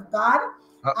Church of God.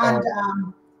 And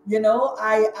uh-oh. you know,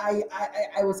 I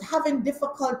was having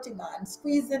difficulty, man,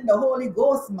 squeezing the Holy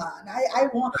Ghost, man.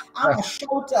 I'm a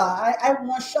shouter. I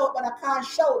want to shout, but I can't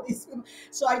shout.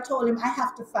 So I told him I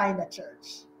have to find a church.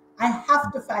 I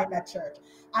have to find a church.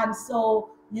 And so,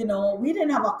 you know, we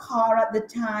didn't have a car at the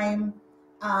time.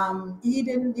 He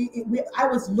didn't. I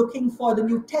was looking for the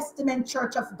New Testament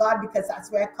Church of God because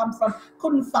that's where I come from.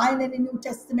 Couldn't find any New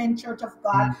Testament Church of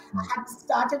God. Mhm. I hadn't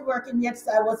started working yet,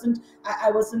 so I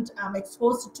wasn't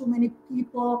exposed to too many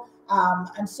people,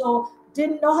 and so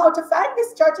didn't know how to find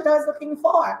this church that I was looking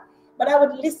for. But I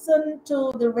would listen to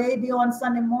the radio on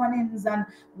Sunday mornings, and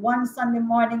one Sunday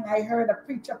morning I heard a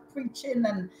preacher preaching,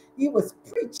 and he was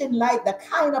preaching like the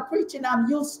kind of preaching I'm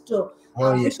used to,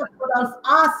 Oh yeah. Bishop Rudolph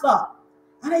Arthur.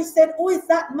 And I said, "Who is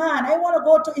that man? I want to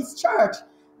go to his church,"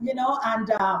 you know. And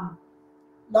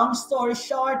long story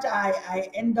short, I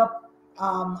end up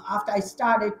after I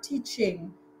started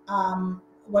teaching,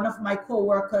 one of my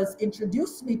co-workers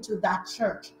introduced me to that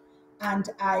church, and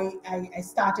I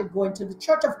started going to the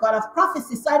Church of God of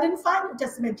Prophecy. So I didn't find the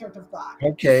Testament Church of God.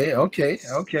 Okay, okay,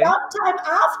 okay. Sometime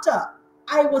after,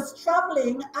 I was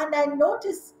traveling and I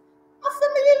noticed a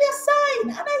familiar sign,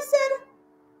 and I said,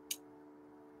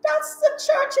 "That's the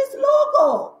church's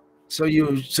logo." So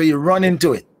you run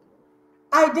into it.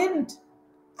 I didn't.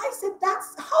 I said, "That's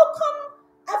how come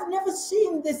I've never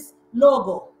seen this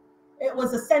logo?" It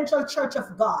was a Central Church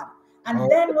of God. And Oh,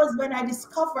 then was when I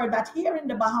discovered that here in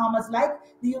the Bahamas, like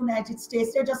the United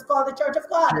States, they're just called the Church of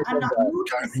God Church and of not God. New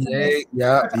Yeah, Testament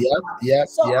yeah, Church of yeah, God. yeah,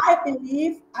 So yeah.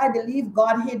 I believe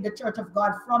God hid the Church of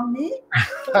God from me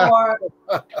for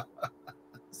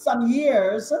some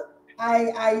years.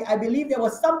 I believe there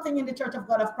was something in the Church of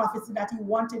God of Prophecy that He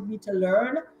wanted me to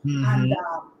learn, and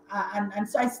Hmm.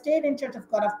 so I stayed in Church of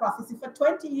God of Prophecy for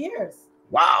 20 years.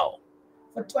 Wow.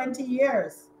 For 20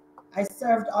 years, I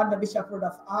served under Bishop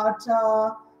Rudolph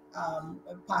Arthur,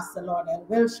 Pastor Lornell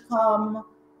Wilchcombe,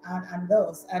 and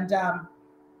those. And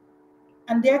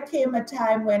there came a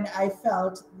time when I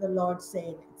felt the Lord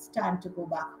saying, "It's time to go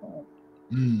back home.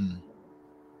 Mm.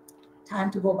 Time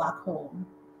to go back home."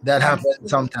 That And happens so,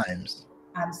 sometimes.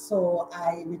 and so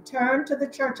I returned to the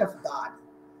Church of God,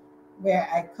 where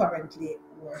I currently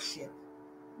worship.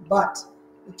 But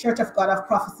the Church of God of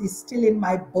Prophecy is still in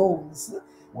my bones.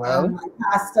 Well, My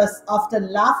pastors often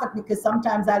laugh at me because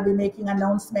sometimes I'll be making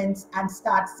announcements and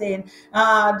start saying,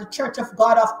 the Church of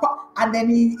God of and then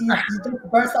he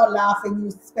just bursts out laughing. You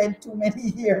spent too many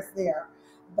years there.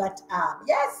 But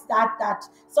yes,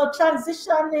 so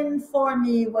transitioning for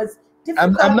me was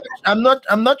I'm I'm difficult. not I'm not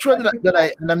I'm not sure Was that, that I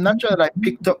difficult. and I'm not sure that I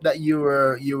picked up that you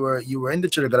were in the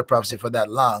Church of God of Prophecy for that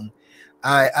long.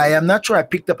 I am not sure I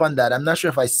picked up on that. I'm not sure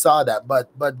if I saw that,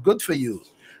 but good for you.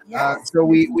 Yes. So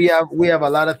we have a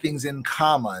lot of things in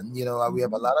common. You know, we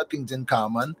have a Mhm. lot of things in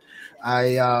common.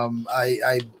 Yeah.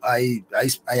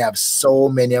 I have so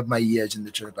many of my years in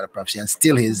the Church of God of Prophecy, and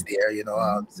still is there. You know,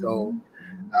 Mhm, so mhm,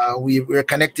 mhm. we're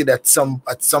connected at some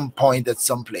point at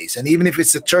some place, and even if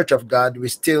it's the Church of God, we're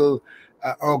still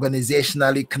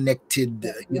organizationally connected.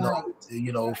 That's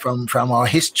right. From our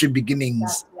history beginnings,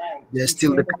 That's right. there's We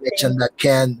still share the the same. connection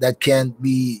that can't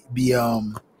be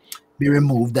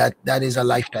removed. That is a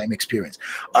lifetime experience.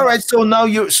 All right, Yes. so now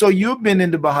you've been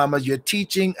in the Bahamas, you're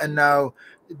teaching, and now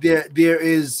there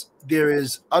is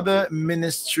other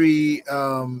ministry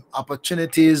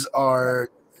opportunities or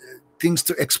things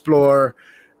to explore.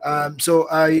 So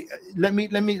I let me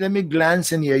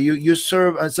glance in here. You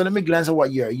serve. So let me glance at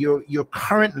what you're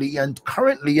currently,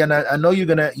 and I know you're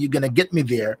gonna get me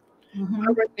there. Hmm.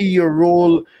 Currently, your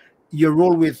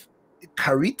role with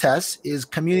Caritas is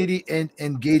community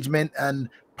engagement and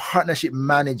partnership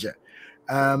manager.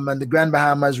 And the Grand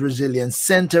Bahamas Resilience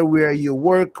Center, where you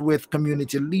work with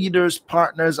community leaders,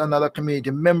 partners, and other community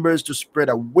members to spread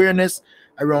awareness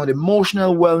around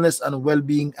emotional wellness and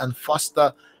well-being and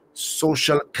foster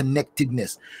social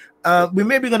connectedness. We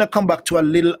may be going to come back to a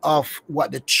little of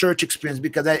what the church experienced,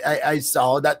 because I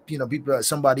saw that people,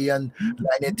 somebody online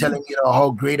there telling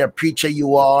how great a preacher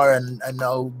you are, and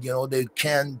how they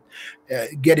can't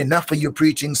get enough of you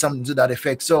preaching, something to that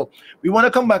effect. So we want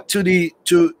to come back to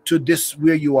this,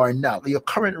 where you are now, your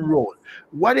current role.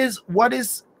 What is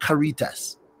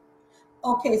Caritas?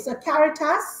 Okay, so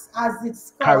Caritas, as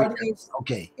it's called, Caritas.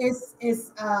 Okay.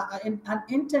 an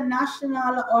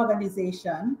international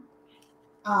organization,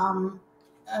 um,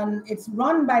 and it's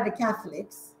run by the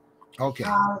Catholics. Okay.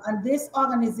 And this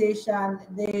organization,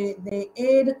 they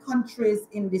aid countries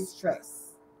in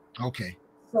distress. Okay.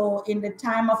 So in the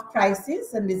time of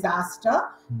crisis and disaster,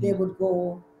 they Mhm. would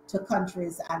go to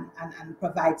countries and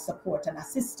provide support and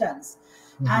assistance.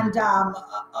 Mhm.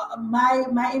 And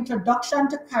my introduction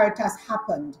to Caritas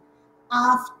happened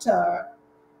after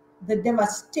the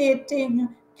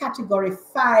devastating Category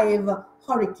 5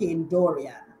 Hurricane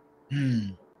Dorian.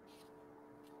 Mm.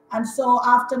 And so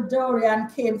after Dorian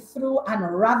came through and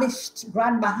ravished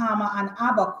Grand Bahama and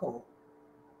Abaco,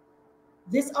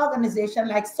 this organization,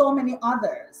 like so many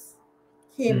others,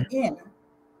 Mm. came in.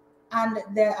 And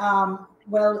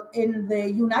well, in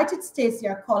the United States, they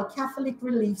are called Catholic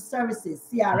Relief Services,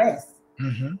 CRS.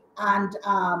 Mhm. And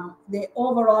the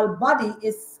overall body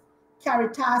is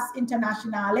Caritas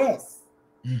Internationales.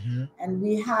 Mhm. And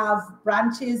we have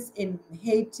branches in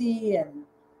Haiti and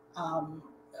um,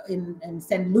 in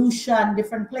St. Lucia and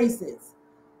different places.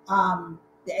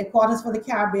 The headquarters for the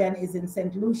Caribbean is in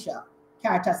St. Lucia,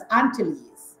 Caritas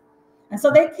Antilles. And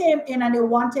so they came in and they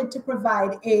wanted to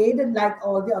provide aid like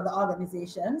all the other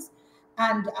organizations.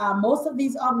 And most of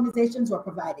these organizations were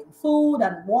providing food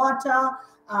and water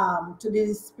to the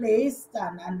displaced.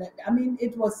 And I mean,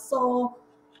 it was so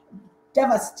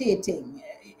devastating.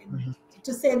 Mhm.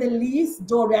 To say the least,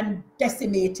 Dorian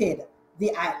decimated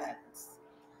the islands.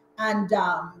 And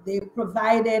they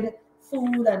provided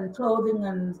food and clothing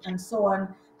and so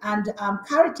on. And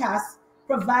Caritas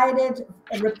provided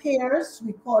repairs.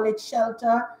 We call it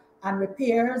shelter and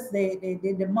repairs. They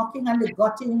did the mucking and the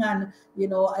gutting and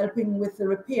helping with the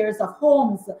repairs of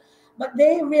homes. But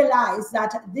they realized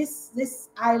that this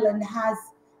island has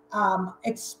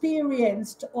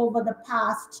experienced over the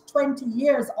past 20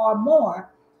 years or more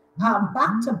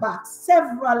back to back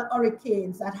several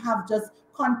hurricanes that have just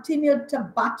continued to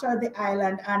batter the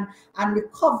island, and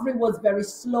recovery was very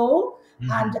slow. Mhm.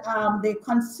 And they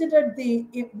considered the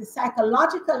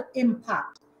psychological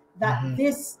impact that Mhm.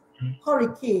 this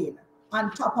hurricane,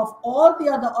 on top of all the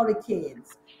other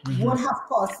hurricanes, Mhm. would have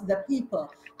caused the people.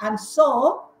 And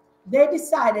so they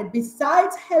decided,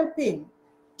 besides helping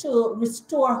to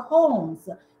restore homes,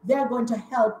 they're going to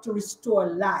help to restore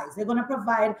lives. They're going to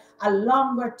provide a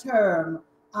longer term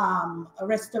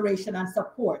restoration and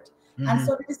support. And Mhm.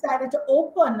 so they decided to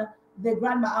open the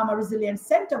Grand Bahamas Resilience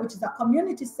Center, which is a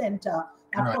community center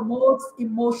that Right. promotes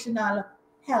emotional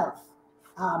health.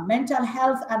 Mental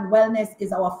health and wellness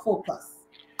is our focus.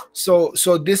 So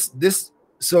this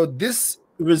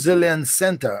resilience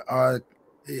center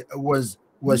was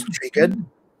triggered,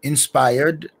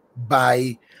 inspired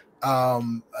by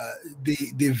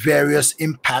the various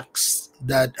impacts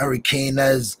that hurricane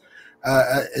has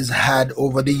had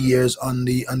over the years on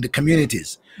the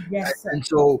communities. Yes, sir. And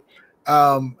so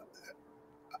um,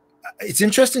 it's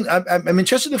interesting. I'm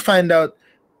interested to find out,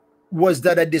 was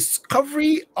that a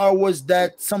discovery, or was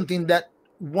that something that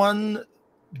one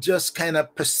just kind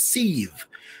of perceive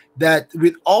that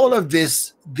with all of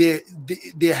this there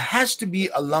has to be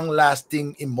a long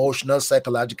lasting emotional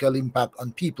psychological impact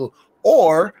on people?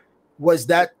 Or was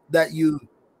that you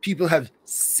people have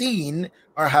seen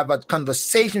or have a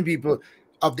conversation with people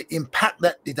of the impact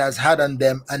that it has had on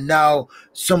them, and now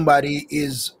somebody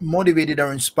is motivated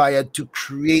or inspired to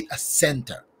create a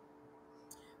center?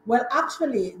 Well,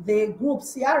 actually, the group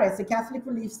CRS, the Catholic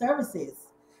Relief Services,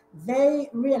 they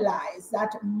realize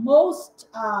that most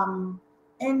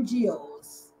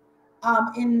NGOs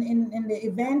in the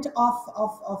event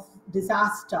of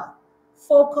disaster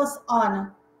focus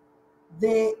on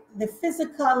the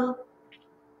physical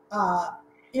uh,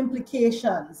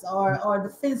 implications or the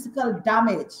physical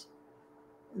damage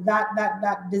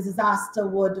that disaster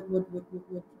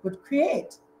would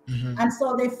create. Hmm. And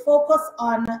so they focus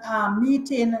on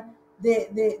meeting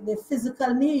the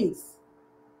physical needs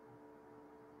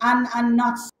and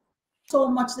not so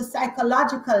much the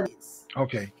psychological needs.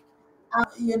 Okay.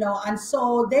 And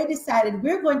so they decided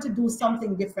we're going to do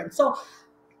something different. So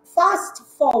fast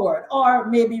forward or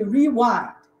maybe rewind.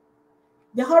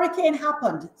 The hurricane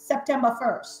happened September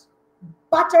 1st,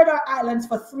 battered our islands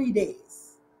for 3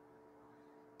 days.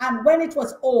 And when it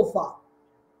was over,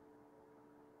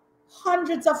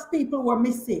 hundreds of people were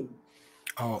missing.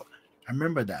 Oh, I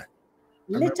remember that.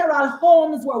 I remember, Literal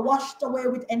homes were washed away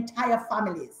with entire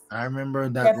families. I remember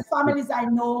that. There are families I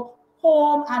know,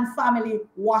 home and family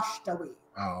washed away.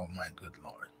 Oh my good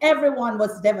Lord. Everyone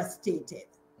was devastated.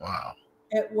 Wow.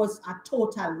 It was a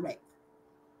total wreck.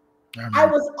 I I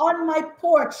remember. was on my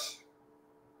porch,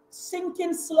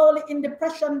 sinking slowly in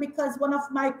depression because one of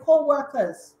my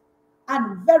co-workers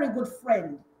and very good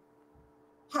friend,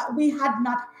 we had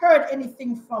not heard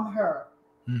anything from her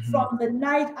Hmm. from the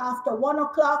night after 1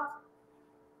 o'clock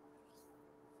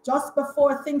just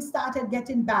before things started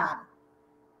getting bad,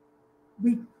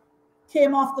 we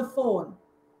came off the phone.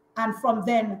 And from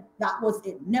then, that was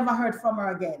it. Never heard from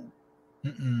her again.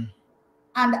 Mm-mm.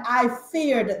 And I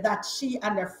feared that she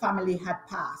and her family had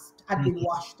passed, had been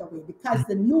washed away, because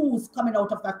the news coming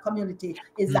out of that community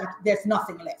is that there's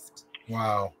nothing left.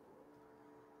 Wow.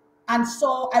 And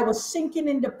so I was sinking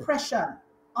in depression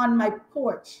on my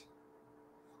porch,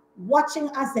 watching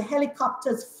as the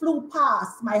helicopters flew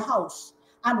past my house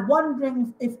and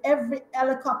wondering if every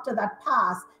helicopter that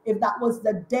passed, if that was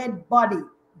the dead body,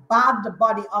 bagged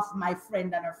body of my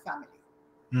friend and her family.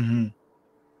 Mm-hmm.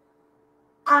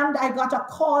 And I got a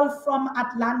call from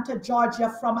Atlanta, Georgia,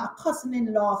 from a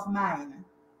cousin-in-law of mine.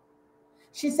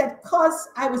 She said, "Cuz,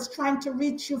 I was trying to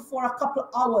reach you for a couple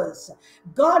hours.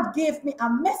 God gave me a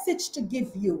message to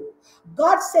give you.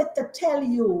 God said to tell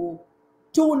you,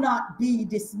 do not be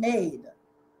dismayed.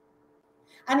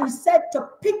 And he said to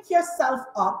pick yourself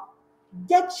up,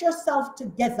 get yourself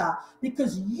together,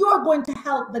 because you're going to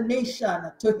help the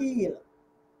nation to heal."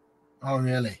 Oh,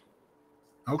 really?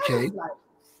 I Okay. was like,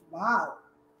 wow.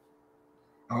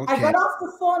 I Okay. got off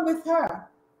the phone with her.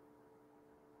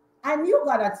 I knew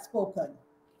God had spoken,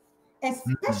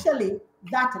 especially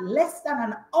that less than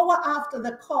an hour after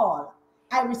the call,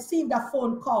 I received a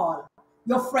phone call.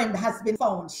 "Your friend has been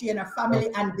found, she and her family,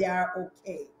 and they are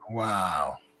okay."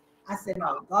 Wow. I said,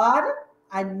 "Now, God,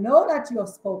 I know that you have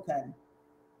spoken.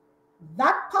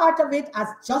 That part of it has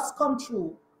just come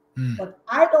true, but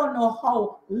I don't know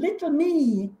how little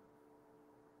me,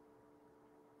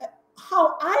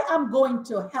 how I am going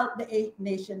to help the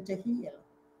nation to heal."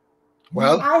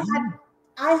 Well,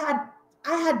 I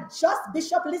had just,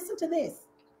 Bishop, listen to this.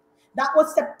 That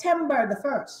was September the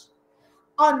 1st.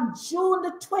 On June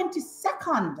the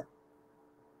 22nd,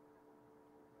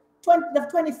 the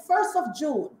 21st of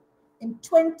June in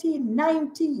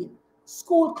 2019,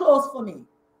 school closed for me.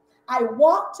 I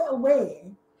walked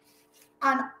away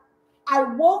and I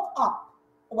woke up.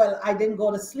 Well, I didn't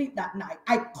go to sleep that night.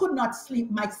 I could not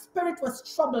sleep. My spirit was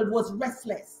troubled, was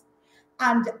restless.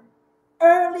 And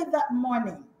early that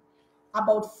morning,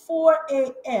 about 4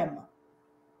 a.m.,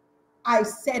 I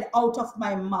said out of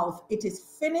my mouth, "It is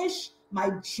finished. My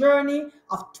journey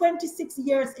of 26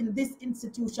 years in this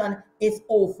institution is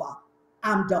over.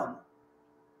 I'm done."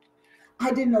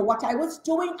 I didn't know what I was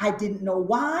doing. I didn't know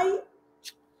why,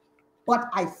 but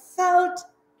I felt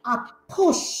a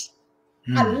push,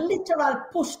 a literal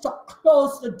push to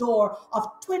close the door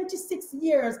of 26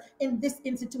 years in this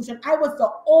institution. I was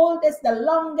the oldest, the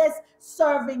longest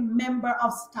serving member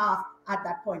of staff at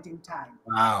that point in time.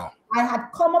 wow. I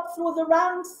had come up through the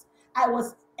ranks. I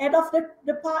was head of the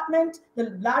department,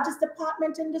 the largest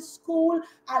department in the school.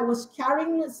 I was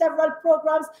carrying several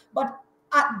programs, but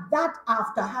at that,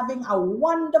 after having a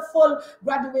wonderful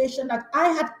graduation that I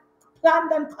had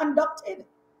planned and conducted,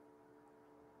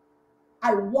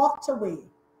 I walked away.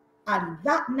 And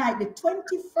that night, the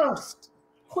 21st,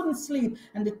 couldn't sleep.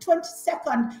 And the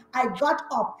 22nd, I got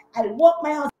up. I woke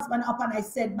my husband up and I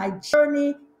said, "My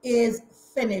journey is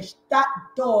finished. That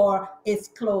door is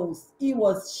closed." He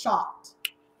was shocked.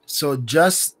 So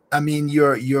just, I mean,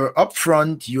 you're up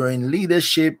front, you're in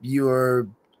leadership,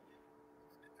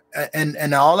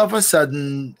 and all of a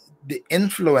sudden the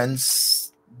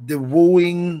influence, the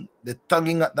wooing, the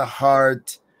tugging at the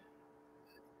heart,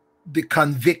 the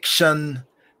conviction,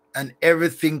 and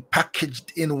everything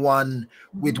packaged in one,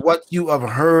 with what you have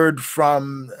heard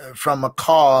from a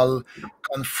call,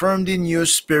 confirmed in your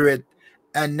spirit.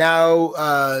 And now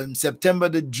September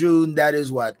to June, that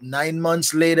is what, 9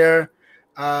 months later,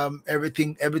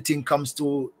 everything comes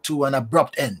to an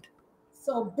abrupt end.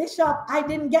 So, Bishop, I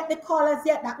didn't get the call as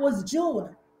yet. That was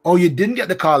June. Oh, you didn't get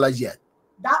the call as yet?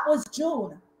 That was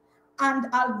June. And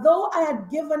although I had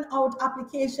given out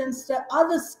applications to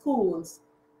other schools,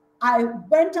 I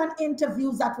went on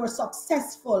interviews that were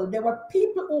successful. There were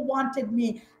people who wanted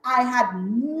me. I had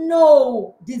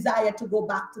no desire to go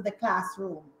back to the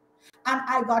classroom. And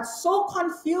I got so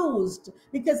confused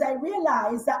because I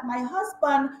realized that my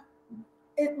husband,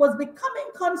 it was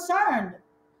becoming concerned.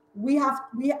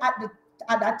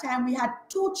 At that time, we had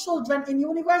 2 children in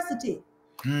university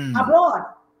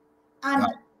abroad. And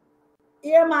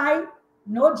here am I,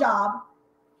 no job,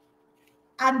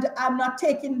 and I'm not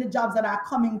taking the jobs that are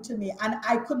coming to me. And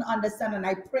I couldn't understand. And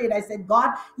I prayed. I said,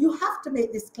 "God, you have to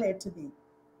make this clear to me."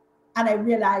 And I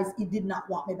realized he did not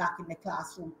want me back in the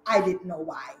classroom. I didn't know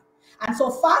why. And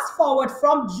so fast forward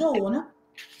from June,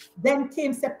 then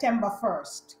came September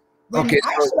 1st, when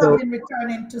I should have been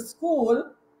returning to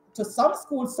school, to some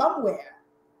school somewhere.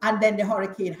 And then the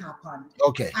hurricane happened.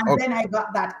 And then I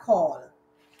got that call.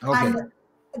 And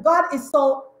God is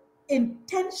so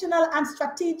intentional and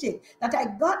strategic that I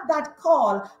got that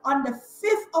call on the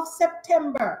 5th of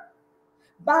September.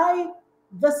 By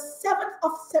the 7th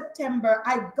of September,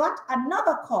 I got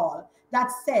another call that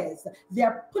says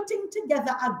they're putting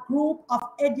together a group of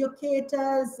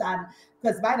educators, and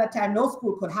because by the time no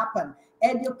school could happen,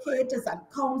 educators and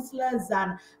counselors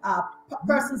and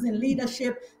persons in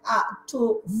leadership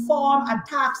to form a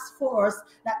task force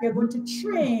that they're going to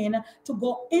train to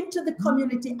go into the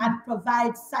community and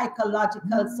provide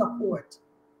psychological support.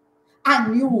 I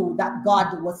knew that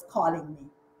God was calling me.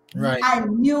 Right. I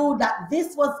knew that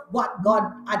this was what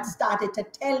God had started to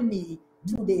tell me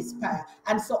 2 days prior.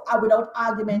 And so without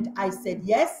argument, I said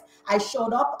yes. I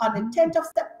showed up on the 10th of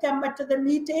September to the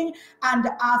meeting. And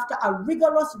after a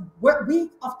rigorous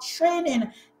week of training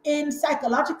in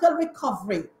psychological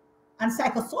recovery and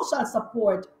psychosocial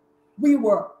support, we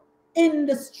were in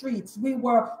the streets. We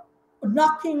were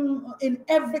knocking in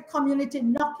every community,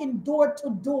 knocking door to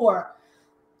door,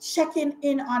 checking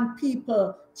in on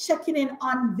people, checking in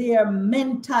on their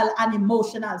mental and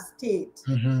emotional state.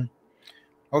 Mm-hmm.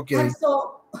 Okay. And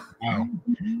so Wow.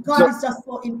 God is just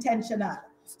so intentional.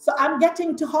 So I'm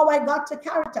getting to how I got to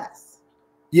Caritas.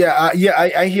 Yeah,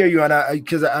 I hear you, and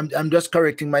because I'm just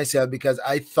correcting myself because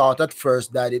I thought at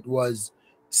first that it was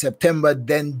September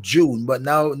then June, but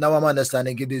now I'm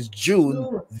understanding it is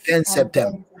June then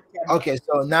September. Okay,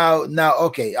 so now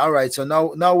okay, all right. So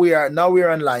now we are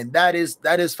online. That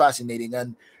is fascinating,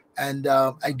 and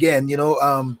again,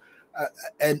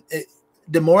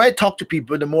 the more I talk to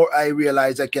people, the more I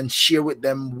realize I can share with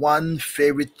them one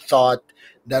favorite thought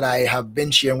that I have been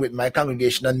sharing with my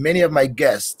congregation and many of my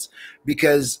guests,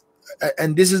 because,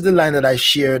 and this is the line that I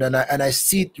shared, and I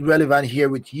see it relevant here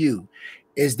with you,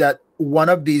 is that one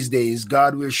of these days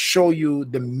God will show you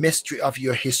the mystery of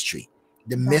your history,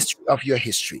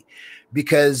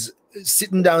 because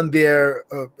sitting down there,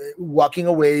 walking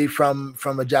away from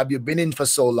a job you've been in for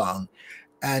so long,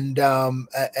 and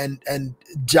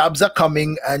jobs are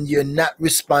coming and you're not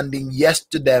responding yes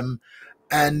to them,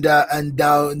 and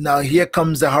now here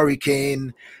comes the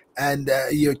hurricane, and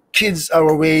your kids are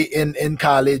away in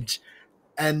college,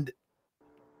 and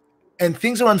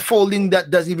things are unfolding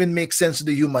that doesn't even make sense to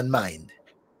the human mind.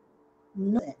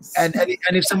 And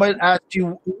if somebody asks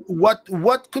you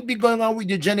what could be going on with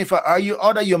you, Jennifer, are you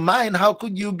out of your mind? How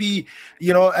could you be,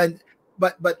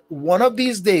 but one of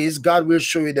these days God will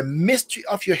show you the mystery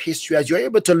of your history as you're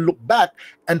able to look back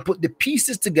and put the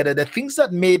pieces together, the things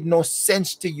that made no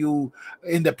sense to you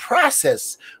in the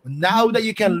process. Now that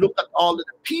you can look at all of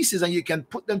the pieces and you can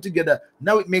put them together,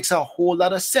 now it makes a whole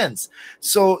lot of sense.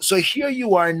 So here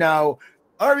you are now,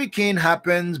 hurricane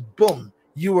happens, boom.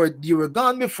 You were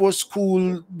gone before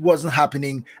school wasn't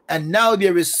happening, and now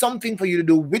there is something for you to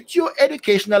do with your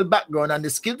educational background and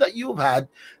the skills that you've had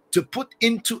to put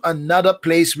into another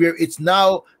place where it's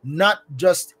now not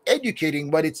just educating,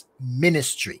 but it's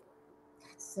ministry.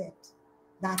 That's it.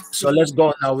 That's it. Let's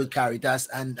go now with Caritas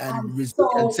and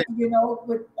so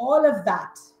with all of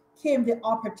that came the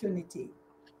opportunity.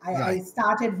 I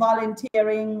started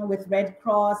volunteering with Red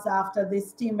Cross after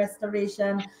this team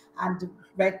restoration, and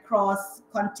Red Cross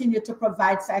continued to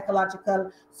provide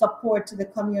psychological support to the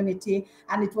community.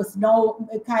 And it was now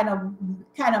kind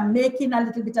of making a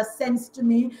little bit of sense to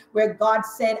me, where God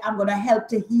said, I'm going to help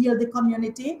to heal the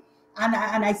community. And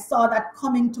I saw that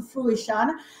coming to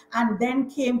fruition. And then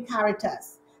came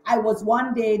Caritas. I was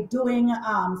one day doing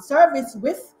service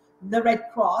with the Red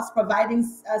Cross, providing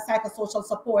psychosocial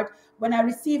support, when I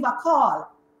received a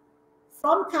call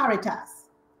from Caritas.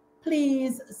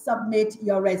 Please submit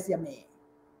your resume.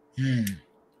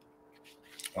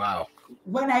 Wow.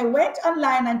 When I went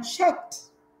online and checked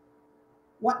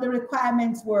what the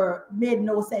requirements were, made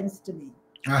no sense to me.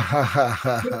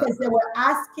 Because they were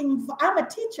asking for, I'm a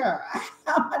teacher,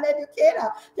 I'm an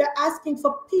educator. They're asking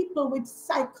for people with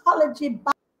psychology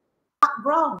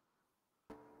background.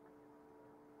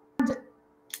 And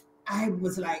I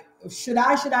was like, should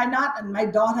I not? And my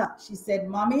daughter, she said,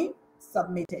 Mommy,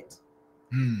 submit it.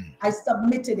 I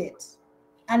submitted it.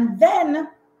 And then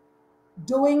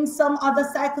doing some other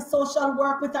psychosocial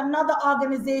work with another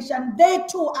organization, they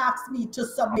too asked me to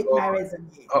submit my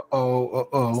resume.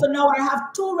 So now I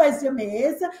have 2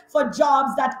 resumes for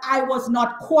jobs that I was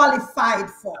not qualified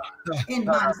for in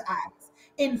man's eyes.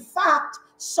 In fact,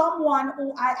 someone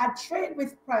who I had trained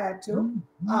with prior to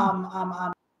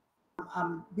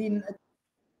being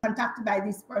contacted by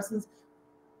these persons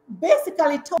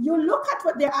basically told, you look at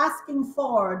what they're asking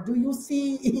for, do you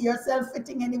see yourself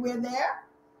fitting anywhere there?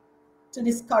 To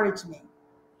discourage me.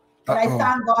 But I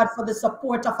thank God for the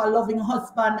support of a loving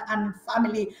husband and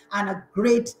family and a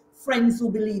great friends who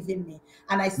believe in me.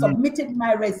 And I submitted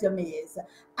my resumes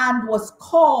and was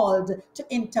called to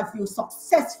interview,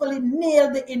 successfully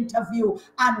nailed the interview,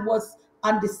 and was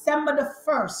on December the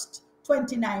 1st,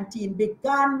 2019,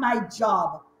 began my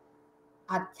job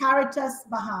at Caritas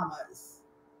Bahamas.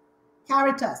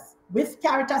 Caritas, with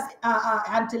Caritas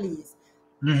Antilles,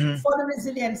 for the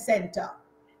Resilience Center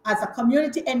as a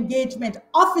community engagement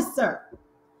officer.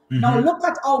 Now look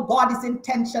at how God is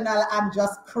intentional and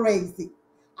just crazy.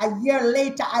 A year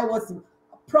later, I was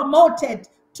promoted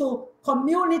to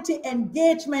community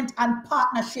engagement and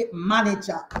partnership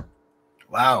manager.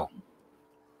 Wow.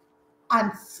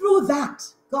 And through that,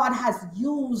 God has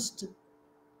used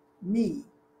me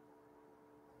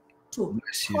to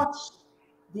touch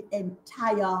the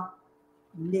entire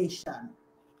nation.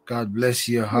 God bless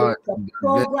your Through heart. the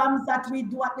programs that we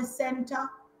do at the center,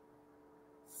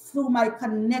 through my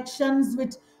connections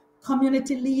with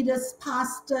community leaders,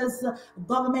 pastors,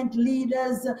 government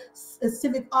leaders,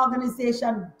 civic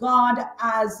organization, God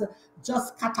has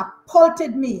just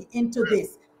catapulted me into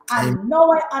this. And now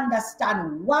I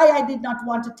understand why I did not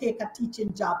want to take a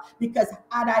teaching job, because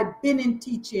had I been in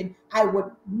teaching, I would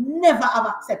never have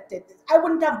accepted this. I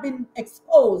wouldn't have been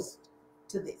exposed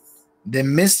to this. The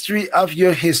mystery of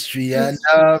your history, and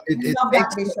the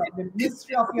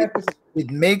mystery of your history. It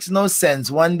makes no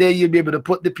sense. One day you'll be able to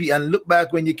put the P and look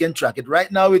back when you can track it. Right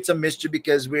now it's a mystery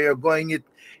because we're going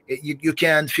you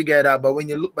can't figure it out. But when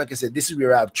you look back and say, this is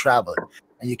where I've traveled,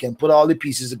 and you can put all the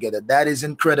pieces together, that is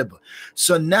incredible.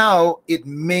 So now it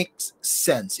makes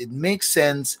sense. It makes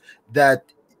sense that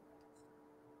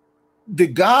the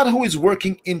God who is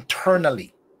working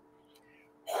internally,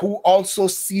 who also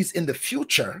sees in the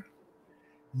future,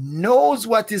 knows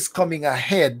what is coming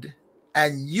ahead,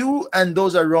 and you and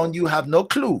those around you have no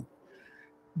clue.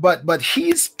 But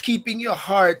he's keeping your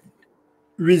heart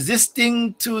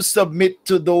resisting to submit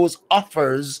to those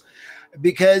offers,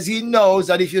 because he knows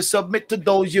that if you submit to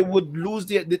those, you would lose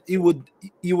you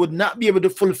would not be able to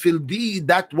fulfill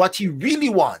that what he really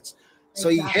wants. So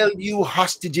he held you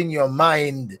hostage in your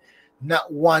mind,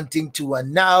 not wanting to.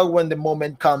 And now when the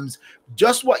moment comes,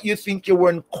 just what you think you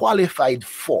weren't qualified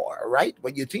for, right?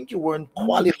 What you think you weren't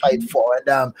qualified for.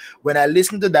 And when I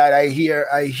listen to that, I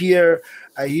hear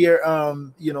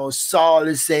Saul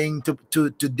is saying to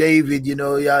David, you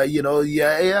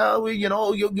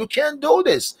can't do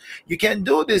this. You can't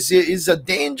do this. It's a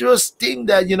dangerous thing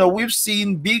that, we've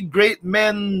seen big, great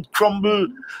men crumble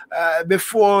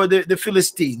before the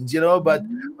Philistines, but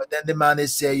then the man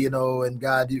is saying, when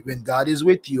God is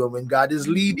with you, and when God is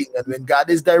leading, and when God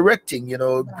is directing,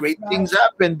 great things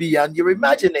happen beyond your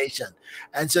imagination.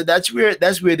 And so that's where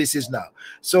this is now.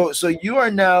 So you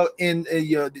are now in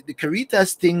the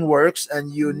Caritas thing works,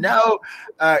 and you now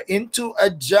are into a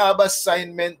job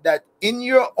assignment that in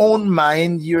your own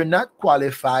mind you're not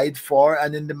qualified for,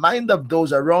 and in the mind of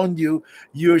those around you,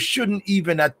 you shouldn't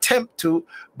even attempt to.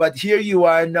 But here you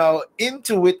are now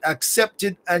into it,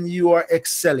 accepted, and you are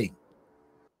excelling.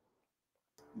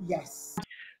 Yes.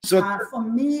 So for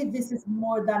me, this is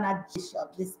more than a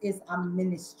bishop. This is a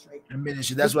ministry. A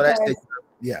ministry. That's what I said.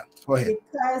 Yeah, go ahead.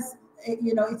 Because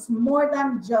it's more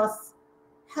than just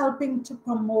helping to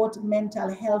promote mental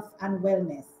health and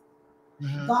wellness.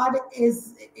 God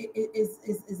is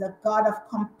a God of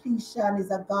completion, is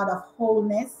a God of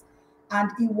wholeness, and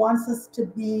he wants us to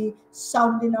be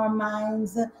sound in our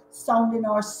minds, sound in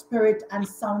our spirit, and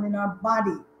sound in our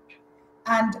body.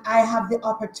 And I have the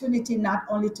opportunity not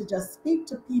only to just speak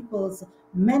to people's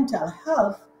mental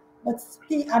health, but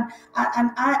speak, and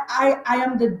I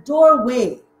am the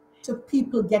doorway to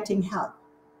people getting help.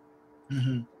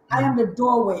 I am the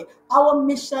doorway. Our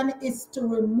mission is to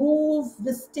remove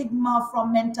the stigma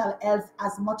from mental health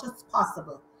as much as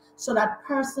possible, so that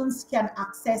persons can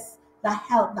access the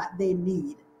help that they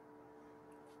need,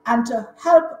 and to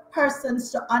help persons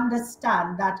to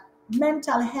understand that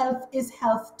mental health is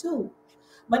health too.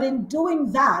 But in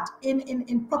doing that,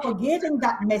 in propagating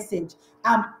that message,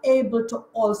 I'm able to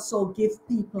also give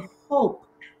people hope.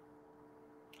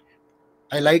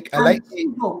 I like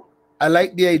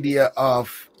the idea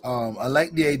of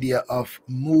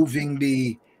moving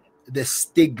the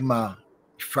stigma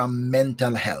from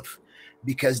mental health,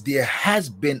 because there has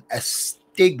been a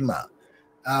stigma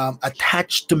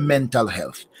attached to mental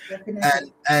health,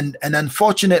 and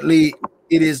unfortunately,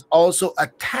 it is also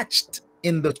attached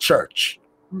in the church.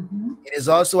 It is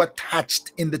also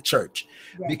attached in the church,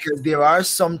 because there are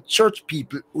some church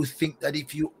people who think that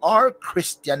if you are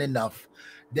Christian enough,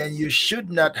 then you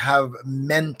should not have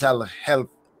mental health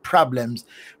problems,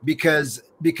 because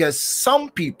some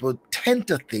people tend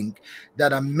to think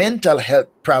that a mental health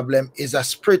problem is a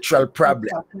spiritual problem,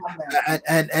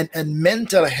 problem. and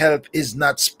mental health is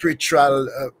not spiritual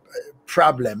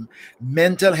problem.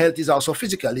 Mental health is also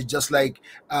physical. It's just like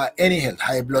any health.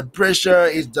 High blood pressure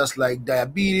is just like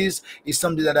diabetes. It's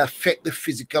something that affect the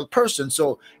physical person.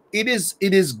 So it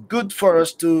is good for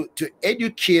us to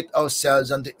educate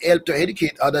ourselves and to help to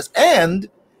educate others, and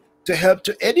to help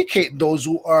to educate those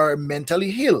who are mentally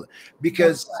ill, That's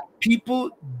because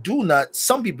right.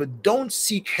 some people don't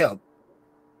seek help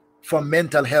for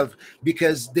mental health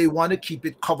because they want to keep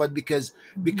it covered, because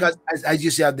as you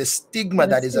say, have the stigma The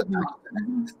that is stigma.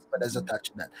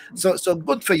 attached to that. So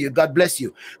good for you. God bless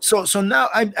you. So now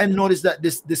I noticed that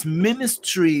this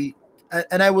ministry,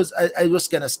 and I was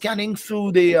kind of scanning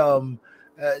through the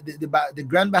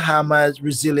Grand Bahamas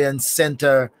Resilience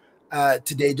Center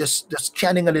today, just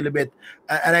scanning a little bit,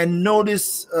 and I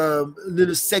noticed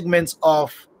little segments of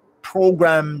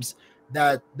programs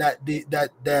that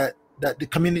the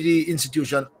community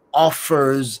institution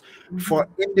offers for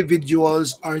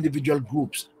individuals or individual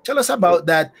groups. Tell us about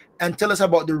that, and tell us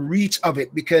about the reach of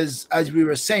it, because as we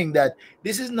were saying, that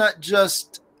this is not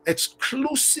just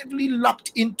exclusively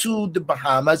locked into the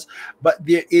Bahamas, but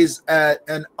there is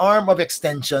an arm of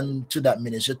extension to that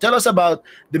ministry. Tell us about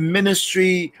the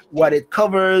ministry, what it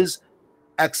covers,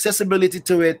 accessibility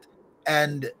to it,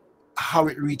 and how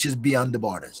it reaches beyond the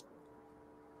borders.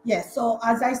 Yes, so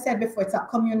as I said before, it's a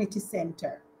community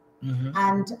center, Hmm.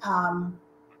 and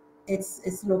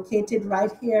it's located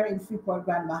right here in Freeport,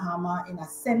 Grand Bahama, in a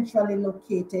centrally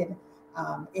located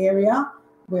area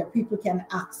where people can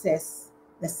access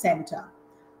the center.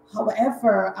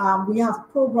 However, we have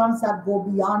programs that go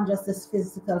beyond just this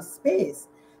physical space.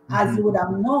 As you would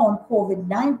have known,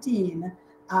 COVID-19,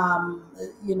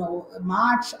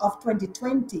 March of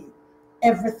 2020,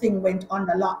 everything went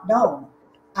under lockdown.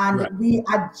 And Right. we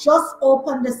had just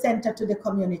opened the center to the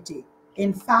community.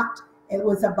 In fact, it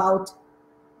was about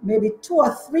maybe 2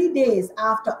 or 3 days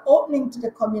after opening to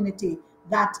the community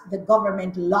that the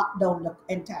government locked down the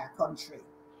entire country.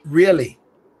 Really?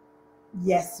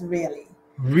 Yes, really.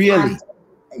 And Really?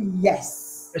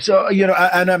 yes, So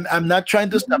and I'm not trying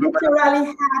to we stop you, but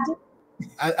literally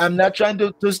had. I'm not trying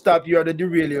to stop you or to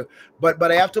derail you,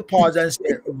 but I have to pause and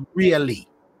say, really,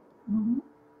 Mhm.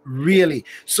 really.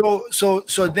 So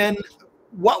then,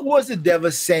 what was the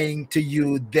devil saying to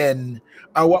you then,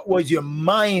 or what was your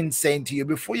mind saying to you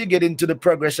before you get into the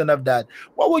progression of that?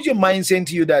 What was your mind saying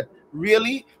to you that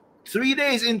really, 3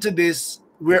 days into this,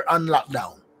 we're on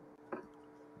lockdown?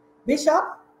 Bishop,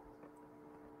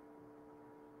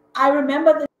 I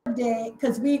remember the day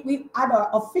because we had our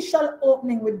official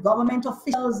opening with government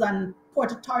officials and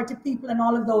Port Authority people and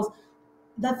all of those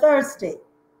the Thursday.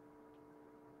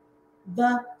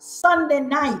 The Sunday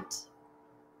night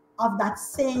of that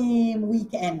same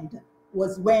weekend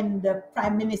was when the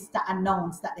Prime Minister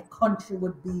announced that the country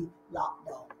would be locked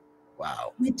down.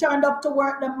 Wow. We turned up to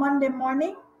work the Monday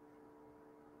morning,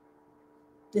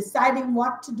 deciding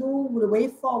what to do the way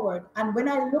forward. And when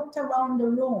I looked around the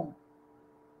room,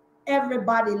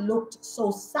 everybody looked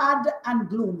so sad and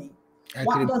gloomy. I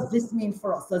What could. does this mean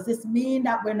for us? Does this mean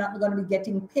that we're not going to be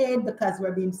getting paid because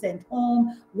we're being sent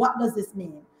home? What does this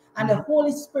mean? And the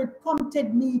Holy Spirit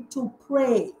prompted me to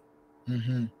pray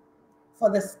Mm-hmm. for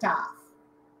the staff.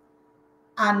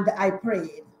 And I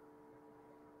prayed.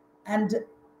 And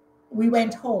we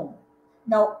went home.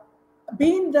 Now,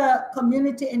 being the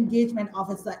community engagement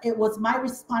officer, it was my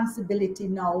responsibility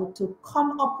now to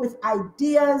come up with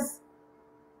ideas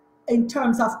in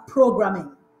terms of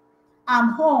programming. I'm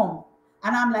home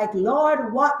and I'm like,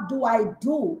 Lord, what do I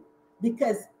do?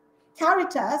 Because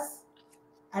Caritas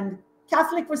and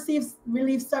Catholic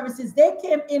Relief Services, they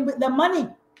came in with the money,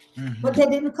 but they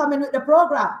didn't come in with the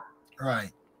program.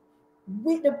 Right.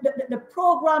 The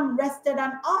program rested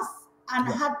on us and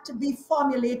Right. had to be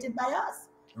formulated by us.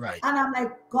 Right. And I'm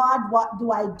like, God, what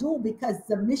do I do? Because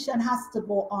the mission has to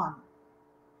go on.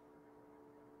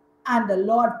 And the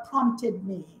Lord prompted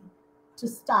me to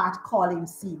start calling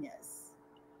seniors.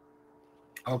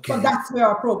 Okay. So that's where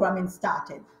our programming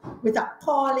started, with a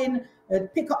calling,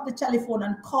 pick up the telephone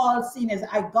and call seniors.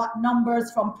 I got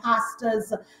numbers from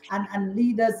pastors and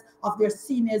leaders of their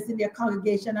seniors in their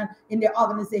congregation and in their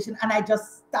organization. And I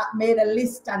just made a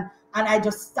list and I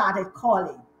just started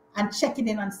calling and checking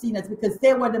in on seniors because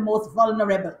they were the most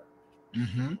vulnerable.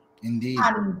 Indeed.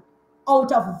 And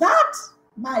out of that,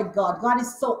 my God, God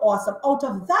is so awesome. Out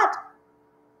of that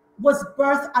was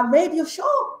birthed a radio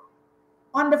show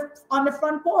on the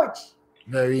front porch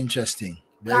Very interesting.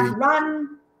 that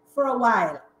ran for a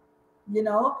while, you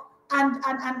know.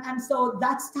 And so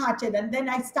that started, and then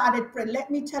I started praying. Let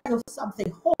me tell you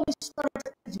something. Holy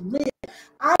Spirit is real.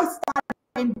 I started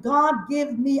praying, God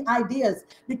give me ideas,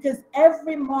 because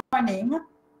every morning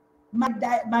my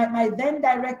then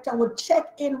director would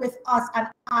check in with us and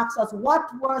ask us,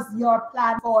 what was your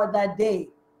plan for the day?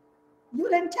 You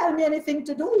didn't tell me anything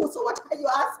to do, so what are you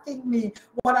asking me?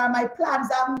 What are my plans?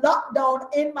 I'm locked down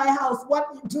in my house.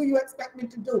 What do you expect me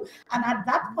to do? And at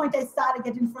that point, I started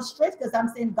getting frustrated, because I'm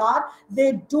saying, God,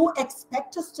 they do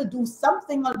expect us to do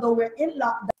something, although we're in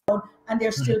lockdown, and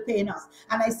they're still paying us.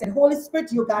 And I said, Holy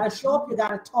Spirit, you got to show up, you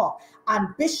got to talk. And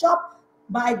Bishop,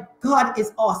 my God,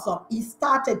 is awesome. He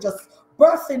started just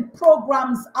birthing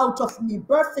programs out of me,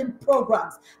 birthing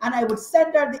programs. And I would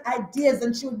send her the ideas,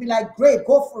 and she would be like, great,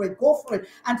 go for it, go for it.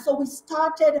 And so we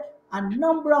started a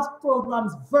number of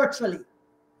programs virtually.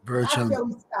 That's where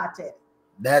we started.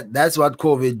 That's what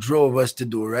COVID drove us to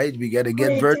do, right? We got to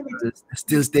get virtual,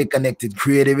 still stay connected.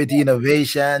 Creativity,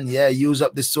 innovation, yeah, use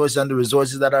up the source and the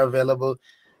resources that are available.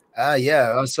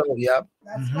 Yeah, also, yeah.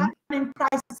 That's turning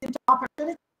crisis into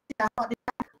opportunity.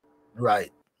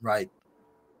 Right.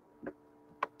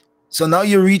 So now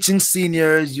you're reaching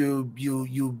seniors. You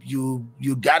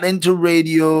got into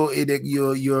radio.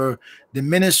 The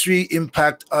ministry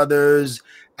impact others,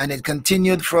 and it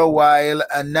continued for a while.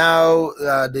 And now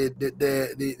the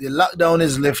lockdown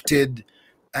is lifted,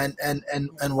 and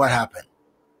what happened?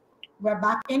 We're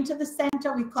back into the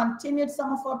center. We continued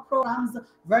some of our programs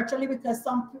virtually, because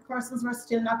some persons were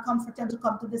still not comfortable to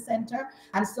come to the center.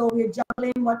 And so we're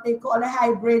juggling what they call a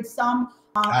hybrid, some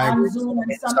on Zoom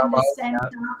and some in the center.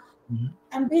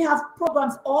 And we have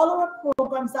programs. All our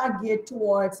programs are geared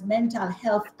towards mental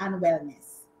health and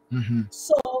wellness.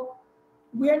 So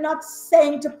we're not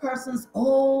saying to persons,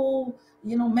 oh,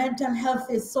 mental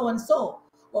health is so and so.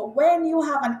 But when you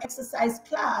have an exercise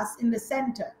class in the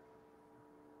center,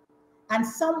 and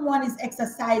someone is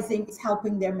exercising, is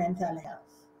helping their mental health.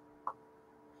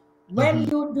 When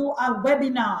you do a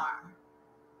webinar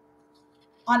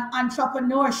on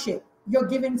entrepreneurship, you're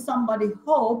giving somebody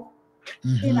hope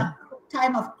in a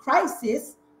time of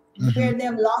crisis where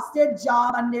they've lost their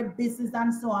job and their business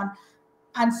and so on.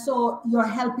 And so you're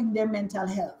helping their mental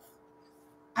health.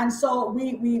 And so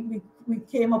we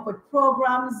came up with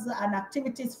programs and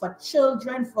activities for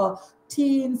children, for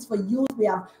teens, for youth. We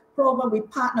have program. We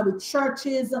partner with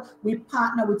churches, we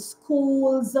partner with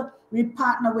schools, we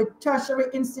partner with tertiary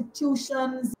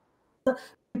institutions,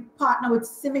 we partner with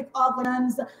civic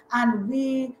organs, and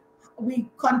we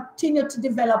continue to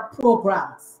develop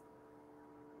programs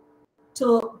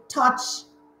to touch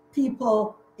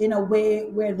people in a way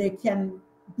where they can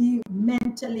be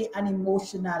mentally and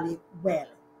emotionally well.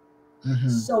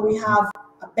 So we have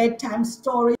a bedtime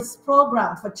stories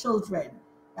program for children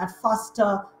that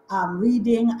foster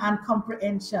reading and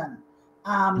comprehension.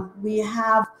 We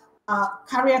have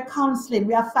career counseling.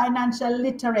 We have financial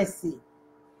literacy.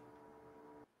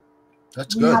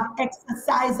 That's we good. have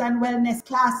exercise and wellness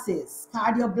classes,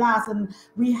 cardio blast, and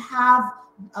we have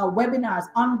webinars,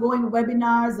 ongoing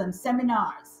webinars and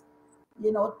seminars,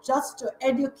 just to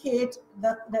educate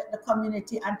the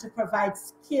community and to provide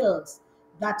skills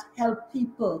that help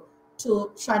people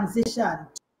to transition,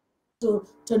 to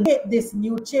make this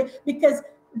new change. Because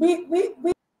we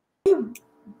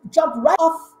jumped right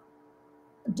off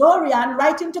Dorian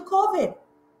right into COVID.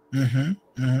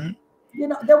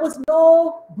 There was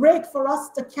no break for us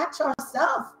to catch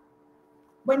ourselves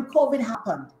when COVID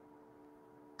happened.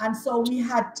 And so we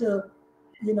had to,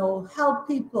 help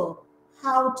people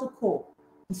how to cope.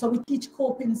 And so we teach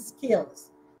coping skills.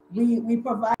 We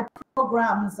provide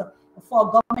programs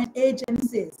for government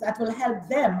agencies that will help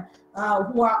them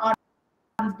who are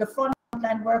on the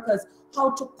frontline workers,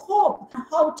 how to cope,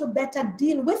 how to better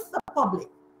deal with the public.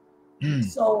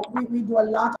 So we do a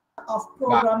lot of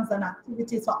programs and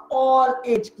activities for all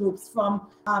age groups, from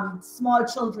small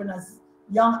children as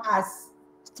young as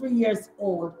 3 years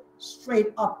old,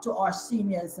 straight up to our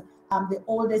seniors. The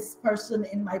oldest person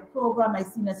in my program, my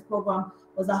seniors program,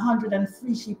 was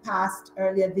 103. She passed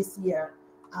earlier this year.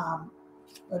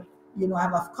 But I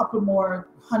have a couple more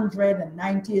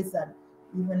 190s and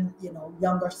even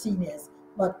younger seniors.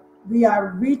 But we are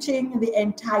reaching the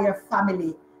entire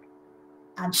family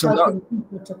and helping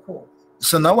people to cope.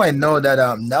 So now I know that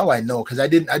because I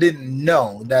didn't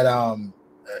know that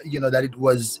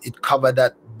that it covered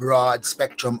that broad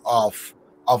spectrum of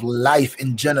life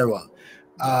in general,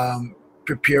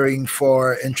 preparing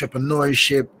for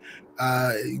entrepreneurship,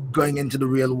 uh, going into the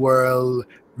real world,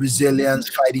 resilience,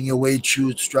 fighting your way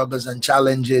through struggles and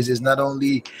challenges is not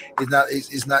only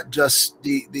is not just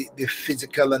the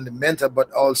physical and the mental, but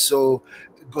also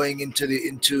going into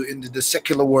the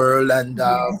secular world and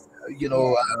Yes, you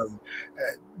know yes. um,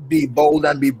 be bold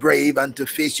and be brave and to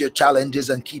face your challenges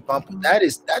and keep on. Mhm.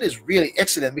 That is really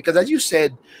excellent because as you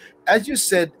said,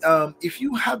 if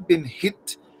you have been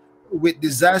hit with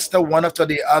disaster one after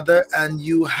the other and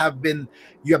you have been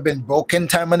broken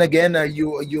time and again,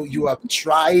 you have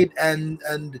tried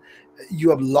and you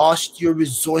have lost your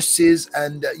resources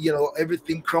and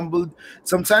everything crumbled.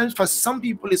 Sometimes for some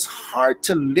people it's hard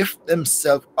to lift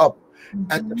themselves up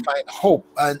and to Mhm. find hope.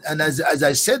 And as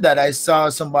I said that, I saw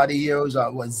somebody here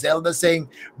was Zelda saying,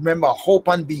 remember hope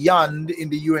and beyond in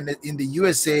the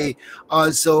USA,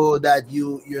 also that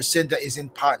your center is in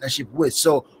partnership with.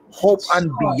 So hope and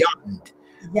Sure. beyond.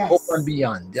 Hope and Yes.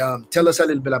 beyond. Tell us a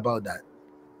little bit about that.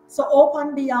 So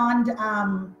Open Beyond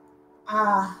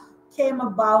uh, came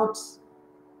about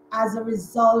as a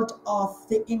result of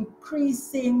the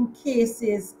increasing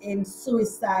cases in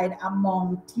suicide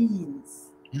among teens.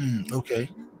 Okay.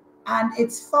 And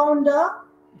its founder,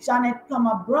 Janet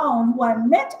Plummer Brown, who I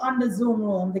met on the Zoom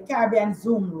room, the Caribbean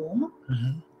Zoom room,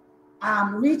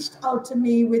 Hmm. reached out to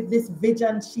me with this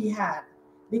vision she had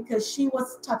because she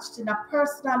was touched in a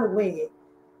personal way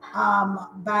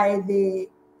by the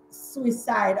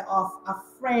suicide of a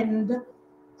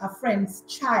friend's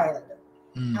child,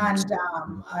 Mm.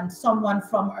 and someone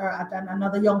from her, and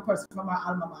another young person from her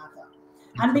alma mater.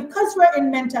 And Okay. because we're in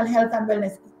mental health and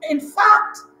wellness, in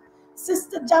fact,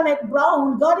 Sister Janet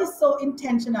Brown, God is so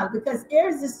intentional because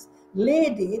here's this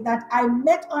lady that I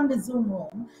met on the Zoom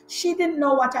room. She didn't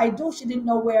know what I do. She didn't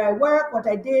know where I work, what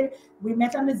I did. We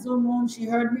met on the Zoom room. She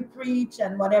heard me preach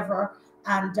and whatever.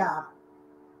 And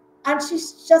she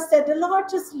just said, the Lord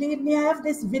just lead me. I have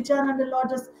this vision, and the Lord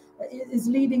just is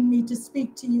leading me to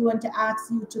speak to you and to ask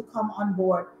you to come on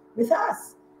board with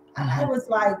us. And I Hmm. was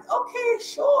like, okay,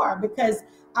 sure, because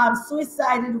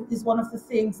suicide is one of the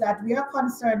things that we are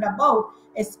concerned about,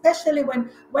 especially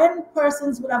when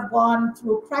persons would have gone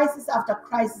through crisis after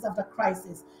crisis after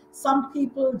crisis. Some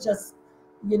people just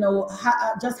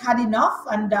just had enough,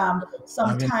 and I mean,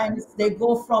 sometimes they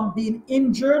go from being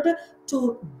injured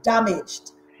to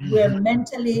damaged, where hmm,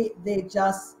 mentally they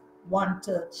just want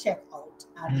to check out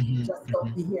and hmm, just don't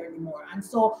hmm. be here anymore. And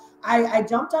so I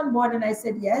jumped on board and I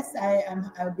said, yes, I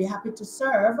would be happy to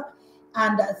serve.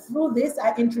 And through this,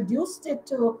 I introduced it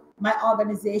to my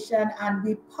organization, and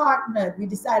we partnered. We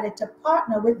decided to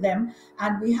partner with them,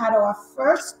 and we had our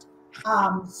first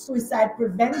suicide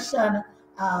prevention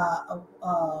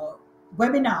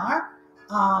webinar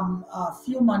a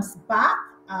few months back.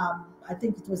 I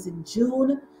think it was in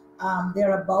June,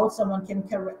 thereabout. Someone can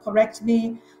correct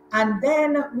me. And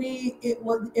then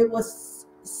it was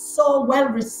so well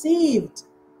received.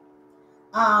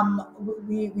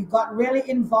 We got really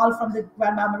involved from the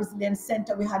Grand Bahamas Resilience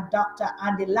Center. We had Dr.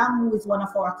 Andy Lam, who is one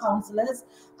of our counselors,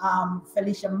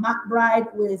 Felicia McBride,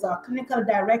 who is our clinical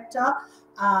director.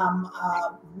 Um, uh,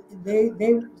 they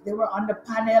were on the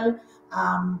panel.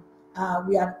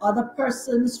 We had other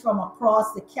persons from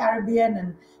across the Caribbean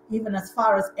and even as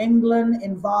far as England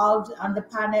involved on the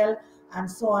panel, and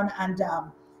so on. And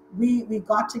we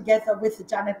got together with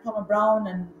Janet Plummer Brown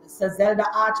and Zelda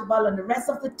Archibald and the rest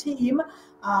of the team.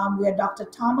 We had Dr.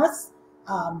 Thomas,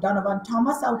 Donovan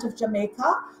Thomas out of Jamaica.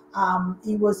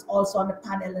 He was also on the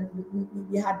panel, and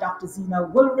we had Dr. Zena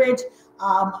Woolridge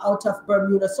out of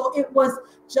Bermuda. So it was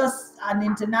just an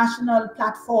international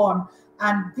platform,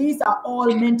 and these are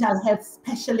all mental health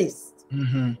specialists,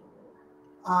 Hmm.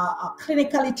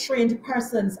 clinically trained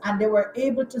persons, and they were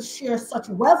able to share such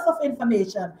wealth of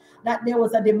information that there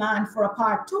was a demand for a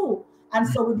part two. And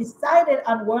so we decided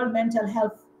on World Mental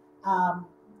Health um,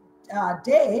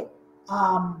 Day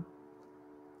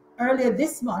earlier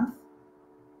this month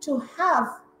to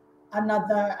have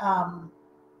another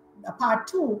a part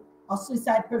two of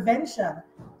suicide prevention.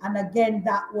 And again,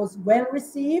 that was well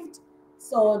received.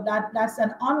 So that's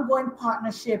an ongoing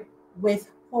partnership with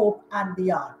Hope and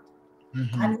Beyond.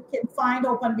 Hmm. And you can find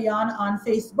Hope and Beyond on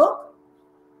Facebook.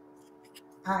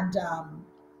 And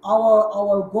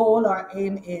our goal, our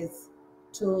aim is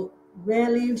to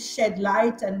really shed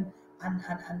light and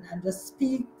just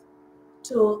speak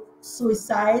to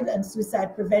suicide and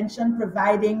suicide prevention,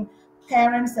 providing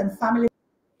parents and family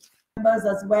members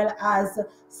as well as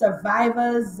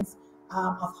survivors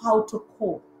of how to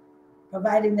cope,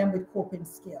 providing them with coping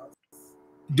skills.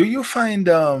 Do you find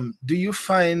and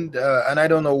I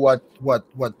don't know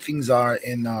what things are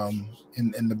in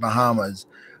the Bahamas.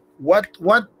 What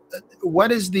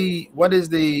is the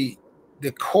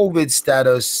the COVID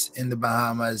status in the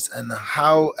Bahamas, and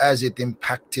how has it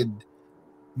impacted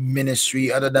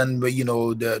ministry other than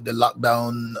the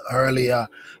lockdown earlier?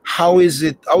 How is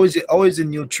the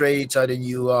new traits or the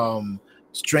new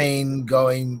strain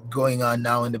going on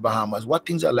now in the Bahamas? What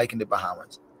things are like in the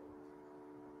Bahamas?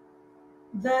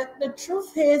 The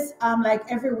truth is, like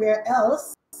everywhere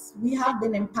else, we have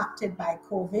been impacted by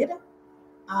COVID.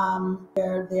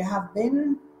 There have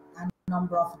been a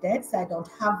number of deaths. I don't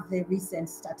have the recent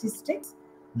statistics,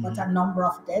 but Mhm. a number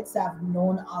of deaths. I've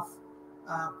known of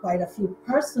quite a few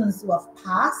persons who have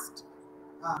passed,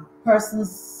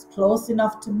 persons close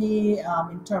enough to me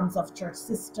in terms of church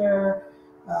sister,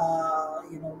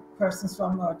 persons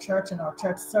from our church and our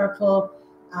church circle.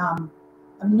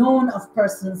 I've known of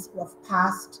persons who have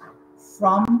passed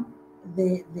from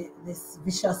this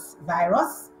vicious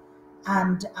virus,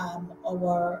 and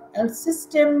our health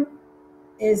system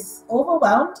is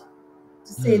overwhelmed,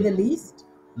 to say Mhm. the least.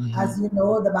 Mhm. As you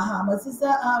know, the Bahamas is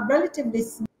a relatively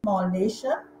small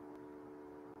nation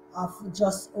of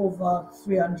just over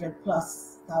 300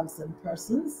 plus thousand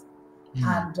persons, Mhm.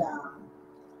 and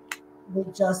we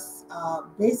just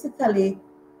basically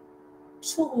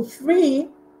two, three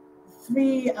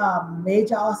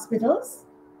major hospitals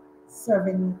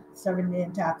serving the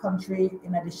entire country,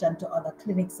 in addition to other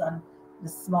clinics on the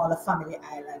smaller family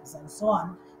islands and so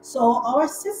on. So our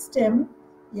system,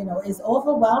 is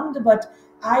overwhelmed, but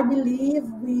I believe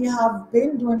we have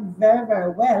been doing very,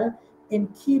 very well in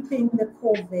keeping the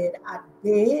COVID at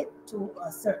bay to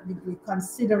a certain degree,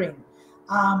 considering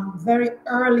very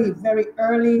early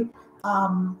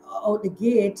out the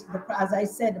gate. As I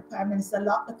said, the Prime Minister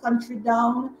locked the country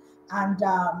down, and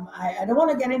I don't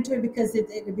want to get into it because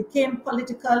it became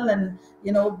political, and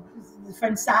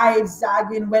different sides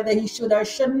arguing whether he should or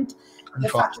shouldn't. The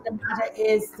fact of the Unfortunately.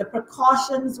 matter is the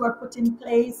precautions were put in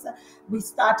place. We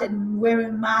started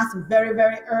wearing masks very,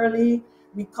 very early.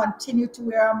 We continue to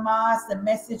wear a mask. The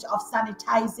message of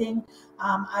sanitizing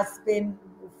has been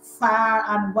far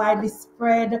and widely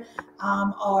spread.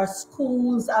 Our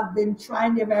schools have been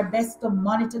trying their very best to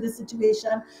monitor the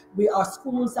situation. Our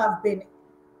schools have been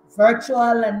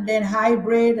virtual and then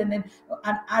hybrid, and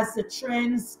as the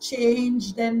trends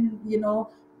change, then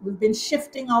we've been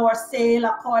shifting our sail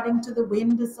according to the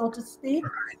wind, so to speak.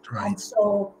 Right, And right.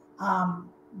 so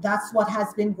that's what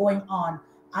has been going on.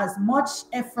 As much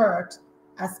effort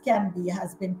as can be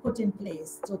has been put in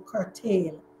place to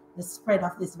curtail the spread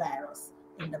of this virus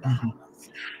in the Mhm. Bahamas.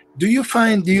 Do you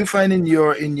find in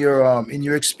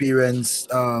your experience,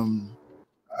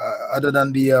 other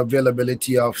than the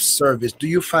availability of service, do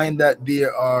you find that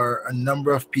there are a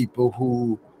number of people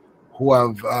who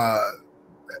have,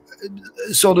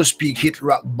 so to speak, hit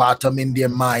rock bottom in their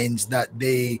minds, that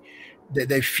they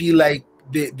feel like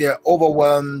they're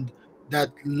overwhelmed,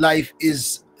 that life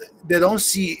is, they don't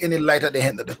see any light at the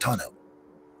end of the tunnel,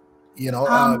 you know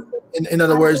uh, Um, in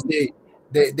other I words, think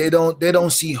they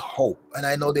don't see hope. And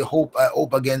I know they hope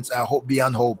against hope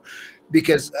beyond hope,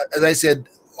 because as I said,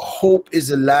 hope is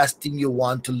the last thing you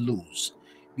want to lose,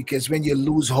 because when you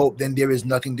lose hope, then there is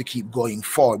nothing to keep going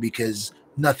for, because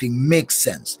nothing makes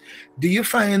sense. Do you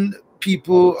find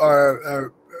people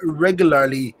are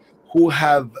regularly who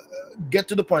have get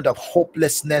to the point of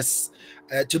hopelessness,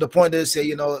 to the point that they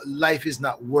say, life is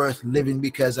not worth living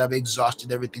because I've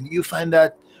exhausted everything? Do you find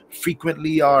that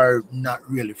frequently or not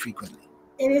really frequently?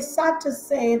 it is sad to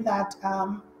say that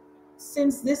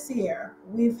since this year,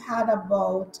 we've had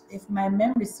about, if my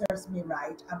memory serves me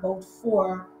right, about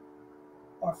 4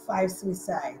 or 5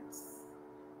 suicides.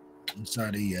 I'm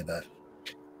sorry to hear that.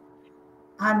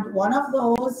 And one of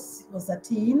those was a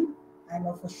teen, I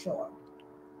know for sure.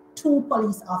 Two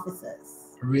police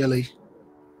officers. Really?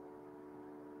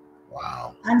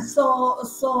 Wow. And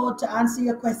so to answer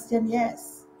your question,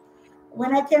 yes.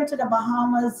 When I came to the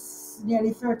Bahamas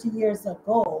nearly 30 years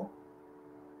ago,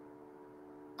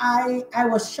 I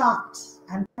was shocked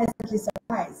and pleasantly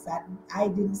surprised that I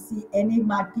didn't see any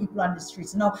mad people on the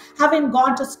streets. Having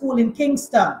gone to school in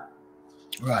Kingston,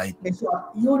 Right.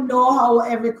 you know how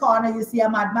every corner you see a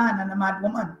mad man and a mad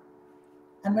woman.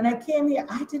 And when I came here,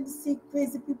 I didn't see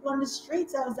crazy people on the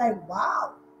streets. I was like,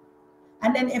 wow.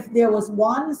 And then if there was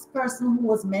one person who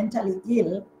was mentally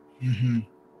ill, Hmm.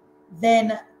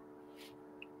 then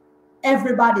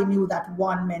everybody knew that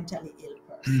one mentally ill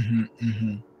person Hmm.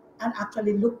 Hmm. and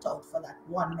actually looked out for that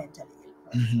one mentally ill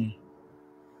person. Hmm.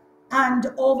 And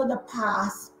over the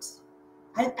past,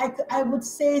 I would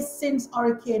say since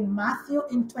Hurricane Matthew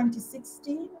in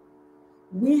 2016,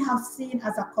 we have seen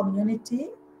as a community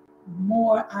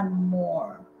more and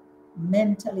more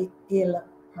mentally ill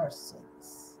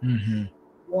persons Hmm.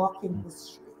 walking the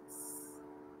streets.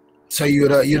 So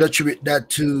you'd attribute that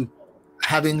to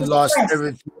having To lost stress.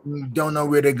 everything, don't know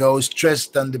where to go,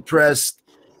 stressed and depressed,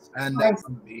 and Right.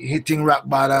 hitting rock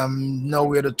bottom,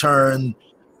 nowhere to turn.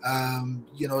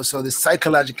 So the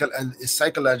psychological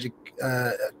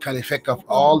effect of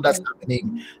all that's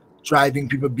happening, driving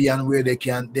people beyond where they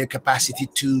can, their capacity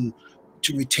to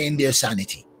retain their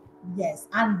sanity. Yes,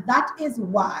 and that is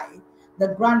why the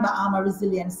Grand Bahama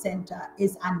Resilience Center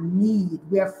is a need.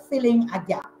 We're filling a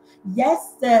gap.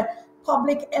 Yes, the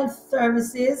public health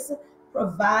services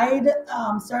provide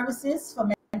services for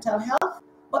mental health,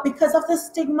 but because of the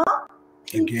stigma,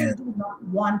 people Again. do not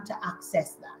want to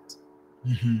access that.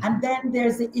 Hmm. And then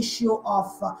there's the issue of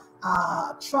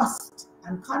trust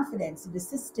and confidence in the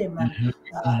system, and Hmm.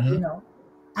 Hmm. you know,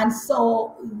 and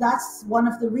so that's one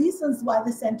of the reasons why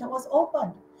the center was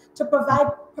opened, to provide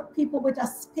people with a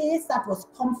space that was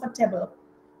comfortable,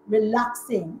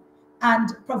 relaxing,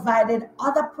 and provided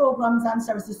other programs and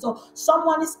services. So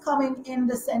someone is coming in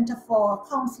the center for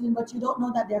counseling, but you don't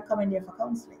know that they're coming there for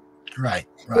counseling, Right,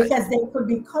 right, because they could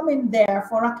be coming there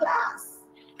for a class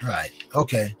right.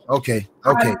 Okay, okay,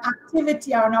 or okay. an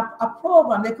activity or a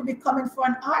program. They could be coming for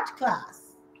an art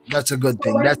class. That's a So good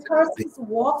thing. when That's a good thing. persons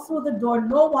walk through the door,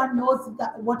 no one knows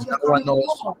that what you're No one coming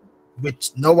knows for.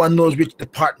 no one knows which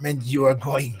department you are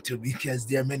going to, because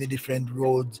there are many different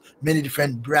roads, many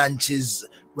different branches.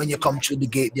 When you come through the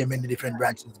gate, there are many different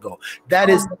branches to go. Um, That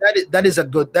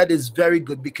is very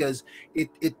good, because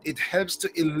it helps to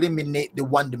eliminate the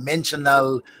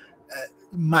one-dimensional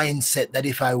mindset that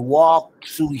if I walk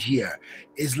through here,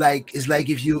 it's like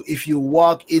if you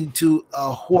walk into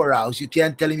a whorehouse, you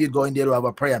can't tell him you're going there to have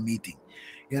a prayer meeting.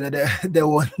 They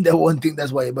won't think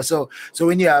that's why. But so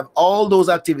when you have all those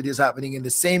activities happening in the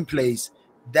same place,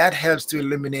 that helps to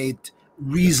eliminate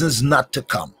reasons not to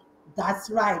come. That's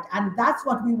right. And that's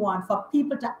what we want, for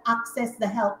people to access the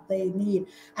help they need.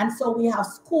 And so we have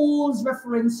schools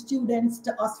referring students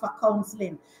to us for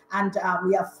counseling. And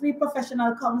we have 3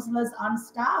 professional counselors on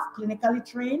staff, clinically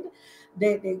trained.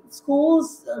 The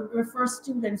schools refer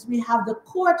students. We have the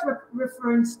court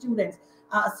referring students,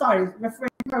 referring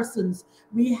persons.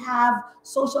 We have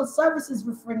social services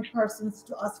referring persons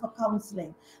to us for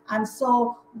counseling. And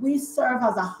so we serve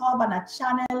as a hub and a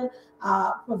channel,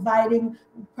 providing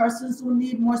persons who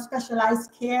need more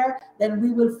specialized care. Then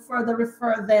we will further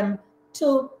refer them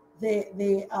to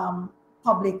the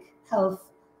public health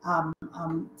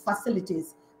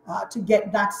facilities to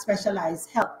get that specialized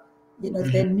help.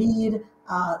 If they Mhm. need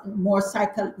more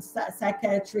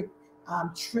psychiatric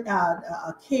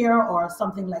care or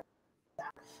something like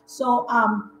that. So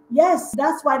yes,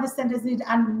 that's why the centers need,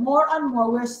 and more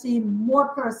we're seeing more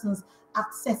persons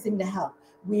accessing the help.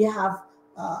 We have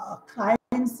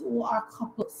clients who are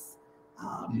couples,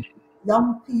 um,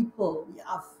 young people. We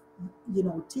have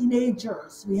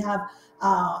teenagers. We have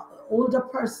older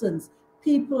persons.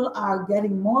 People are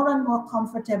getting more and more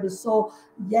comfortable. So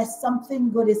yes, something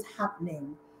good is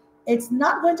happening. It's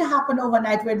not going to happen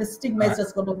overnight where the stigma is Right.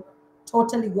 just going to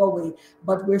totally go away.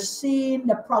 But we're seeing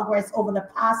the progress over the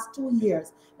past 2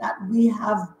 years that we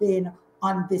have been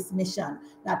on this mission,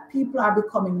 that people are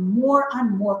becoming more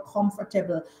and more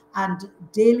comfortable. And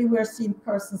daily we're seeing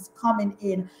persons coming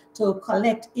in to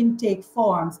collect intake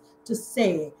forms to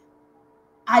say,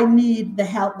 I need the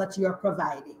help that you're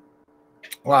providing.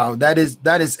 Wow, that is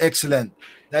excellent.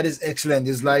 That is excellent.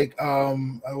 It's like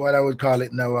what I would call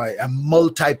it now, a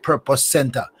multi-purpose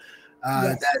center.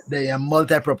 That Yes. they are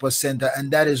multi-purpose center,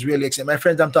 and that is really excellent. My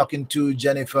friends, I'm talking to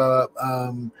Jennifer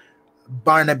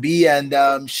Barnabie, and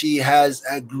she has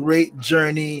a great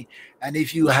journey. And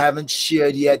if you haven't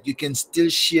shared yet, you can still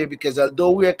share, because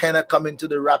although we're kind of coming to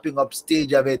the wrapping up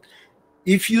stage of it,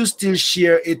 if you still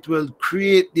share, it will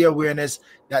create the awareness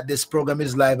that this program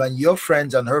is live, and your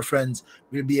friends and her friends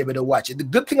will be able to watch it. The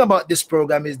good thing about this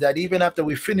program is that even after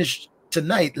we finish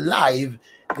tonight live,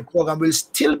 the program will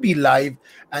still be live,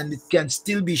 and it can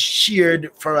still be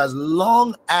shared for as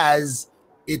long as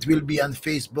it will be on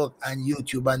Facebook and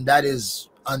YouTube, and that is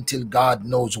until God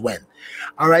knows when.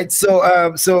 All right.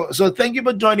 So thank you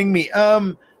for joining me.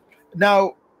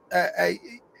 Now, a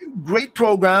great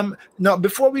program. Now,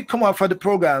 before we come out for the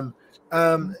program,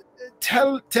 um,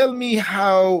 tell me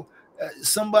how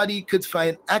somebody could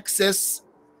find access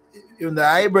in the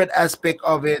hybrid aspect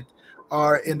of it,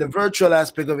 or in the virtual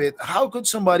aspect of it. How could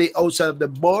somebody outside of the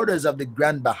borders of the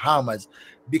Grand Bahamas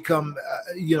become,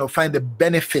 find the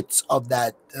benefits of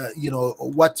that?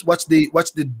 What's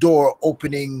the door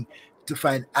opening to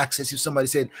find access? If somebody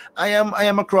said, I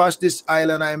am across this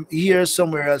island, I'm here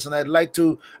somewhere else, and I'd like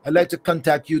to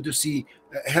contact you to see,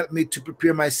 help me to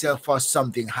prepare myself for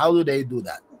something. How do they do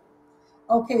that?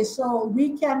 Okay, so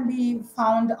we can be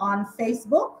found on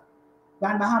Facebook,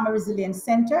 Grand Bahamas Resilience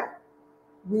Center.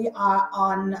 We are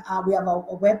on, we have a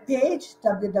web page,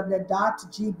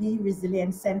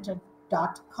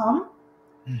 www.gbresilienceCenter.com.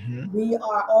 Mm-hmm. We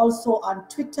are also on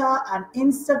Twitter and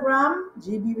Instagram,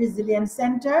 GB Resilience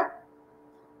Center.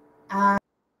 And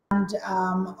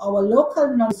our local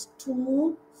number is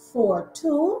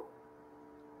 242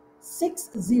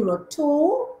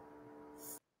 602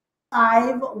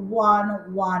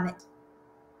 5118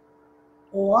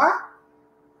 or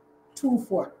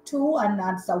 242, and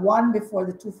that's a one before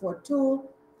the 242,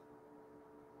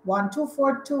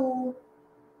 1242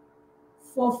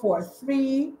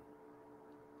 443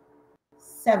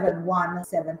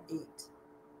 7178.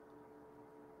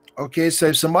 Okay, so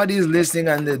if somebody is listening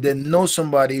and they know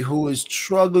somebody who is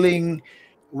struggling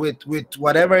with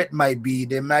whatever it might be,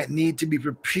 they might need to be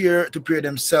prepared to prepare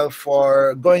themselves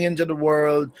for going into the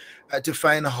world, to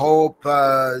find hope.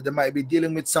 They might be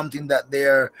dealing with something that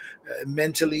they're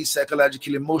mentally,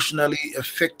 psychologically, emotionally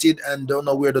affected and don't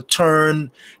know where to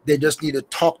turn. They just need to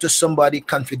talk to somebody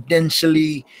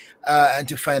confidentially, and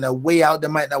to find a way out. They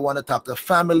might not want to talk to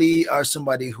family or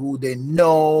somebody who they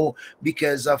know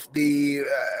because of the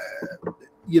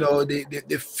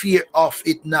the fear of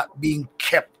it not being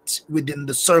kept within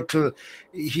the circle.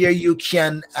 Here you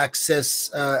can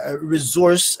access a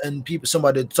resource and people,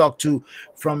 somebody to talk to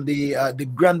from the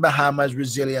Grand Bahamas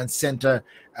Resilience Center,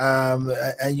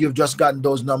 and you've just gotten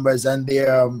those numbers and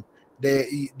the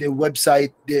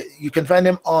website. You can find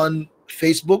them on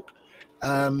Facebook,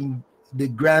 the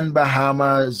Grand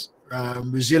Bahamas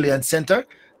Resilience Center,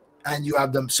 and you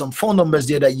have them some phone numbers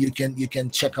there that you can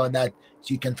check out, that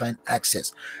you can find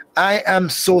access. I am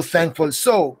so thankful.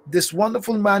 So this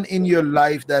wonderful man in your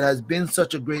life that has been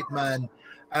such a great man,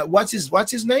 what's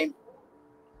his name?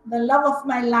 The love of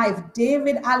my life,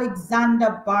 David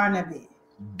Alexander Barnabie.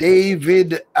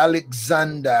 David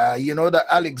Alexander. You know, the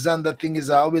Alexander thing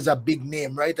is always a big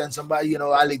name, right? And somebody,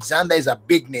 Alexander is a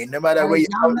big name, no matter where you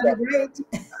come Alexander the Great.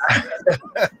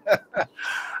 from.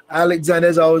 Alexander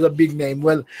is always a big name.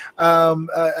 Well,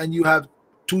 and you have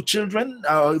two children.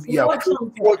 Yeah, Four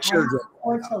children. four I have children.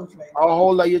 four children. How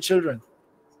old are your children?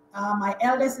 My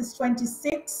eldest is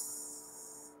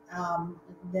 26.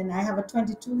 Then I have a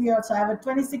 22-year-old. So I have a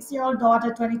 26-year-old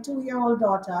daughter, 22-year-old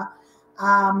daughter,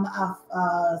 a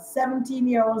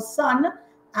 17-year-old son,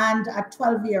 and a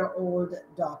 12-year-old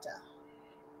daughter.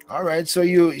 All right, so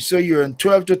you're in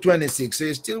 12 to 26, so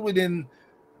you're still within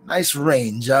nice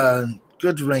range,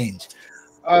 good range.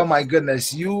 Oh my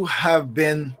goodness, you have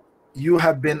been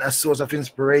a source of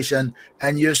inspiration,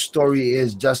 and your story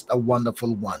is just a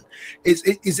wonderful one.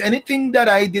 Is anything that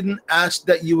I didn't ask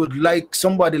that you would like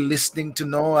somebody listening to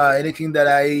know? Anything that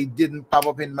I didn't pop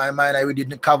up in my mind, I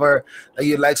didn't cover, that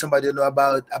you'd like somebody to know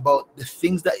about the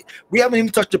things that we haven't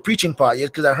even touched the preaching part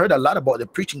yet? Because I heard a lot about the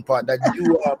preaching part, that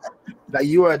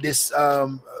you are this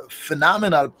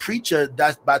phenomenal preacher,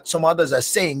 that but some others are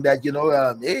saying that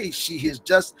hey, she is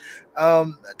just tell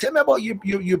me about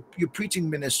your preaching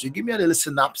ministry. Give me a little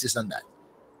synopsis on that.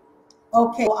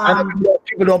 Okay. I know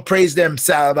people don't praise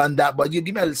themselves on that, but you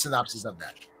give me a little synopsis of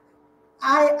that.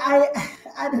 I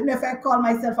don't know if I call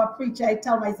myself a preacher. I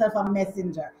tell myself a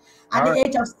messenger. At All the right.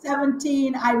 age of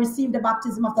 17, I received the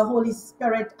baptism of the Holy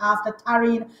Spirit after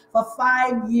tarrying for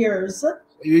 5 years.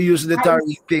 You use the I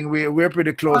tarry thing. We're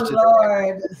pretty close Oh to that.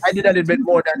 Lord. I did a little bit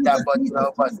more than that, but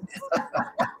Jesus.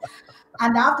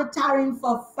 And after tarrying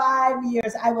for 5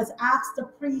 years, I was asked to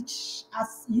preach a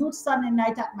youth Sunday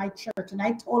night at my church. And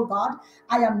I told God,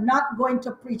 I am not going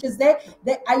to preach. Because I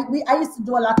used to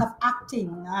do a lot of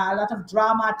acting, a lot of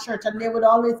drama at church, and they would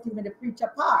always give me the preacher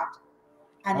part.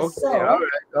 And okay, all so, right,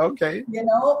 okay.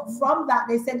 from that,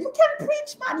 they said, you can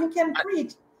preach, man, you can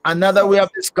preach. Another So, way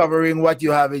of discovering what you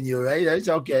have in you, right? It's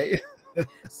okay.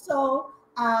 So,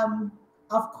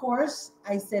 of course,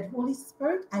 I said, Holy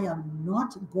Spirit, I am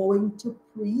not going to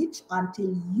preach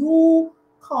until you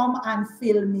come and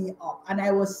fill me up. And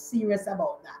I was serious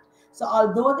about that. So,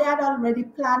 although they had already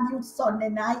planned Youth Sunday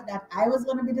night that I was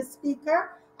going to be the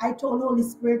speaker, I told Holy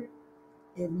Spirit,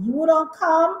 if you don't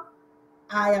come,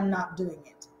 I am not doing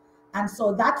it. And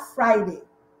so that Friday,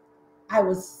 I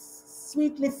was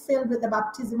sweetly filled with the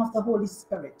baptism of the Holy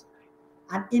Spirit.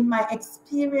 And in my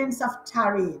experience of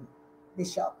tarrying,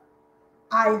 Bishop,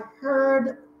 I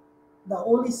heard the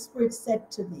Holy Spirit said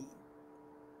to me,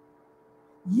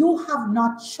 you have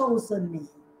not chosen me,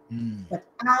 but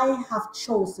I have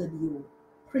chosen you.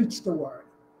 Preach the word.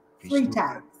 3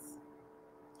 times.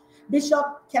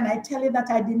 Bishop, can I tell you that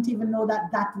I didn't even know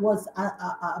that was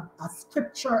a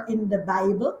scripture in the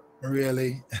Bible?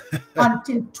 Really?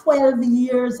 until 12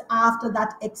 years after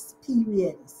that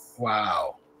experience.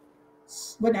 Wow.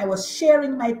 When I was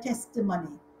sharing my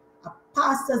testimony, a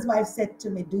pastor's wife said to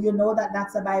me, "Do you know that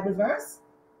that's a Bible verse?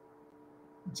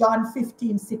 John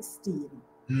 15:16."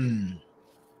 Hmm.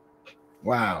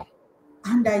 Wow.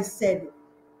 And I said,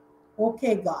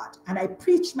 "Okay, God." And I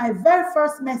preached my very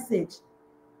first message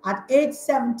at age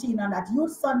 17 on that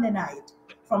youth Sunday night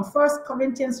from 1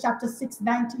 Corinthians chapter 6,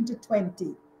 19 to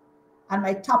 20. And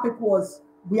my topic was,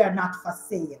 "We are not for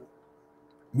sale.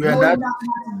 We are Know ye not. not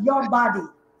that your body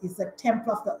is the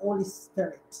temple of the Holy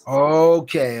Spirit.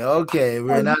 Okay. Okay. For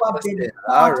We're you not for have been sale.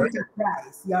 All bought right. with a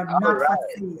price. You are All not for right.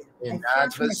 sale." You're My not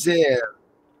first for message. sale.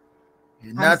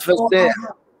 You're And not for so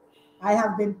sale. I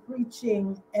have been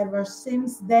preaching ever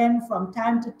since then, from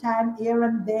time to time, here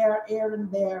and there, here and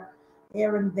there,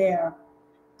 here and there.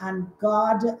 And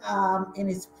God, in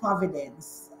His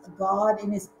providence, God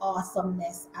in His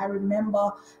awesomeness. I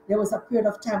remember there was a period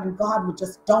of time when God would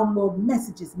just download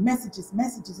messages, messages,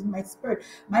 messages in my spirit.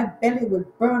 My belly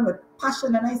would burn with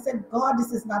passion. And I said, "God,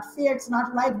 this is not fair. It's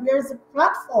not right. Where is the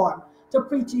platform to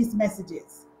preach these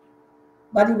messages?"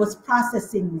 But He was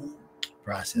processing me. He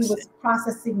Processing. was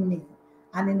processing me.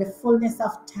 And in the fullness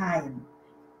of time,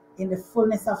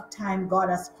 God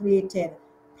has created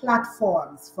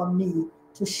platforms for me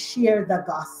to share the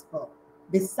gospel.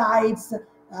 Besides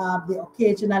the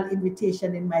occasional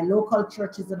invitation in my local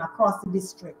churches and across the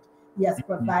district, He has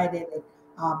provided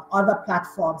other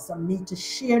platforms for me to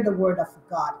share the word of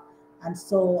God. And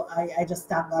so I just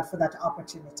thank God for that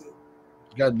opportunity.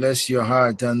 God bless your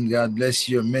heart, and God bless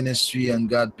your ministry, and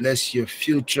God bless your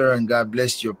future, and God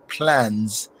bless your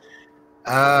plans.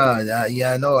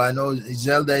 Yeah, I know.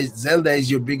 Zelda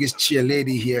is your biggest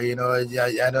cheerleader here. You know,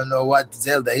 I don't know what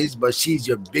Zelda is, but she's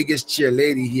your biggest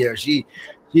cheerleader here. She's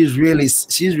really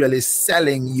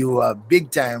selling you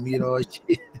big time. You know,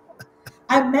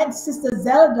 I met Sister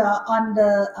Zelda on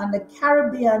the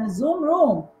Caribbean Zoom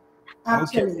room, okay,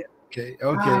 actually.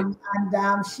 okay.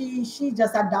 And she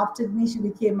just adopted me. She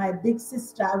became my big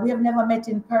sister. We have never met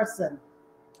in person,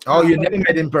 Oh, you but never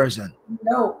met in person.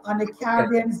 no, on the Okay.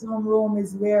 Caribbean Zoom room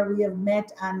is where we have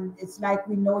met, and it's like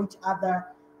we know each other.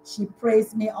 She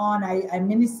prays me on. I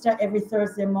minister every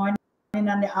Thursday morning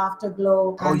on the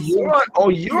Afterglow, Oh, and so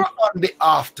you're on the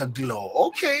Afterglow.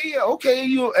 Okay, okay.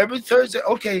 You every Thursday.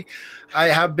 Okay, I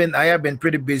have been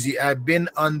pretty busy. I've been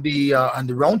on the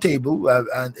round table,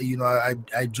 and you know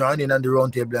I joined in on the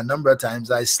round table a number of times.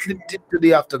 I slipped into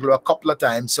the Afterglow a couple of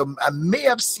times, so I may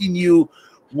have seen you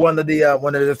one of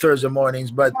the Thursday mornings,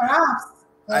 but perhaps,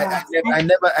 perhaps.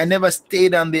 I never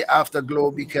stayed on the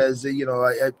Afterglow because you know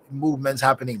movements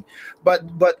happening. But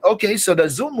okay, so the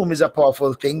Zoom room is a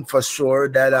powerful thing for sure.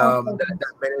 That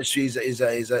ministry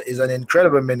is an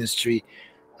incredible ministry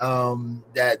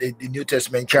that the New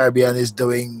Testament Caribbean is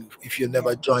doing. If you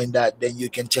never Yes, joined that, then you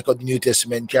can check out the New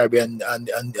Testament Caribbean on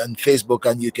Facebook,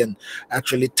 and you can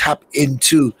actually tap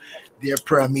into their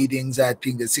prayer meetings. I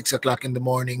think at 6 o'clock in the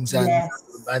mornings, yes.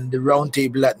 and the round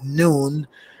table at noon.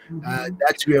 Mhm.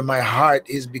 That's where my heart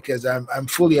is because I'm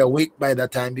fully awake by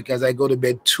that time because I go to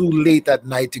bed too late at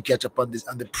night to catch up on this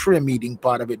on the prayer meeting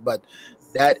part of it. But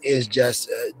that is just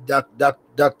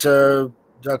Dr.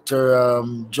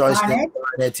 Joycelyn Barnett,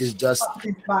 Barnett is just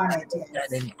Prophetess Barnett, an yes.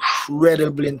 She's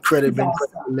incredible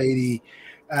awesome. lady.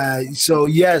 So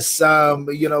yes,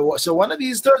 you know, so one of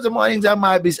these Thursday mornings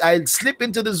I'll slip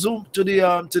into the Zoom to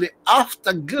the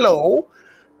Afterglow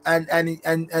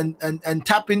and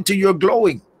tap into your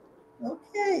glowing.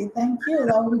 Okay, thank you.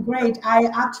 That would be great. I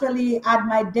actually had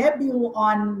my debut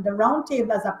on the roundtable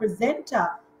as a presenter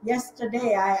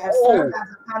yesterday. I've served Oh, as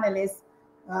a panelist,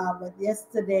 but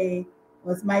yesterday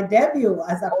was my debut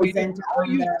as a presenter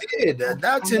you did.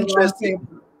 That's on the interesting.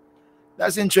 roundtable.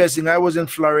 That's interesting. I was in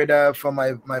Florida for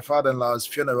my father-in-law's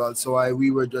funeral, so I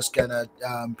we were just kind of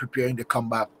preparing to come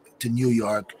back to New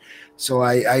York, so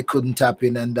I couldn't tap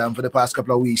in. And for the past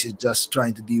couple of weeks, it's just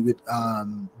trying to deal with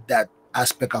that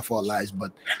aspect of our lives.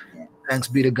 But Yeah. thanks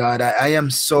be to God, I'm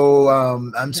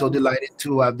so delighted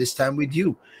to have this time with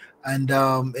you. And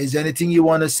is there anything you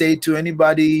want to say to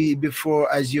anybody before,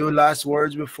 as your last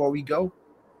words before we go?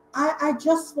 I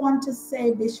just want to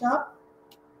say, Bishop,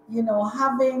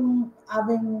 having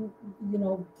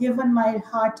given my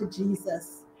heart to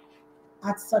Jesus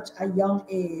at such a young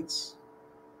age,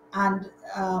 and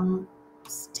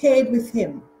stayed with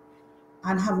Him,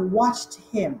 and have watched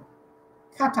Him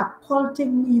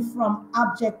catapulting me from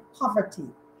abject poverty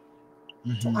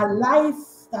to Hmm. a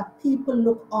life that people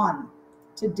look on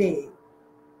today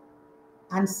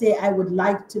and say, "I would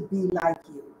like to be like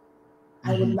you.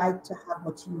 I would Hmm. like to have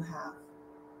what you have."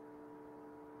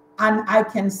 And I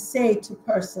can say to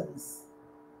persons,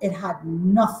 it had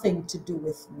nothing to do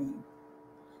with me.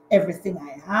 Everything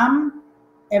I am,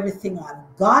 everything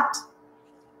I've got,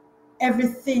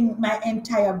 everything, my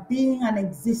entire being and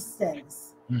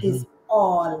existence is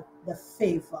all the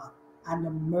favor and the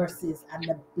mercies and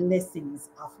the blessings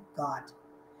of God.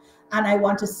 And I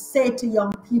want to say to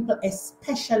young people,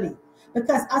 especially,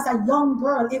 because as a young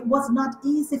girl, it was not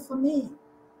easy for me.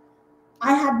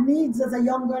 I had needs as a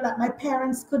young girl that my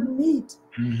parents couldn't meet,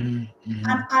 and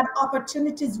had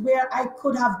opportunities where I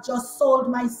could have just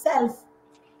sold myself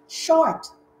short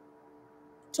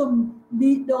to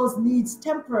meet those needs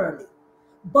temporarily.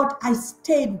 But I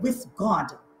stayed with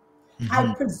God.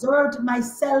 I preserved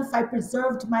myself, I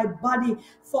preserved my body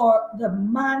for the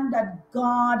man that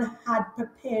God had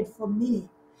prepared for me.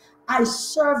 I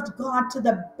served God to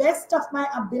the best of my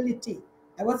ability.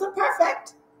 I wasn't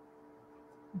perfect.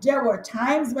 There were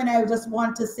times when I just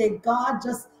want to say, God,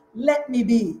 just let me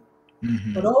be.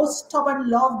 But oh, stubborn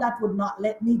love that would not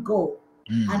let me go.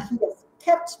 And he has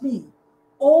kept me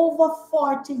over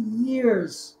 40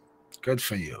 years. Good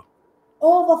for you.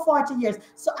 Over 40 years.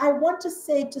 So I want to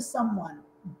say to someone,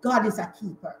 God is a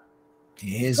keeper.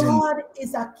 He is. God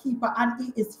is a keeper, and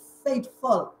he is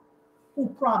faithful who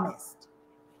promised.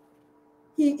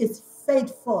 He is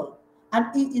faithful, and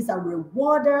he is a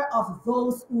rewarder of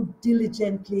those who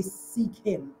diligently seek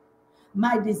him.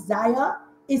 My desire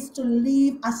is to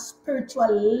leave a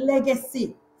spiritual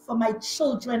legacy for my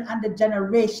children and the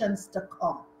generations to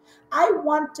come. I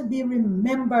want to be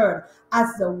remembered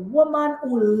as the woman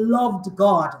who loved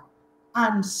God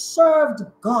and served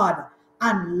God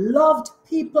and loved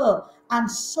people and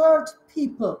served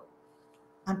people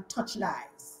and touched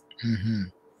lives.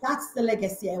 That's the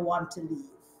legacy I want to leave.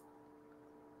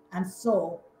 And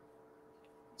so,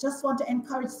 just want to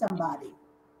encourage somebody,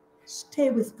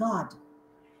 stay with God.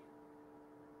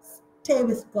 Stay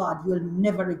with God. You'll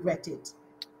never regret it.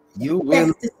 You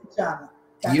will.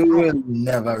 You will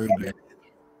never regret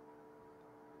it.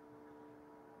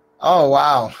 Oh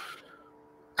wow!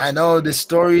 I know the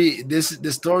story. The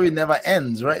story never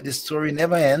ends, right? The story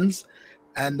never ends,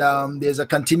 and there's a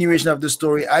continuation of the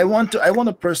story. I want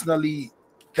to personally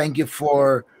thank you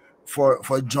for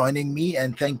joining me,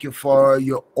 and thank you for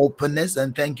your openness,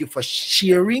 and thank you for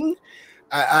sharing.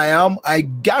 I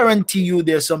guarantee you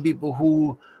there's some people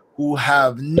who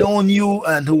have known you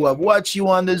and who have watched you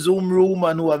on the Zoom room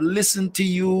and who have listened to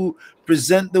you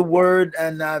present the word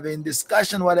and having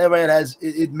discussion, whatever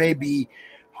it may be,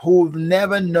 who've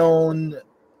never known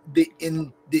the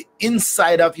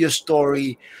inside of your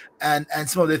story, and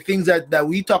some of the things that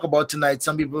we talk about tonight.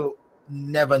 Some people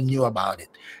never knew about it,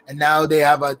 and now they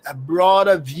have a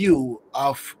broader view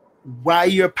of why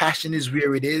your passion is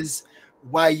where it is,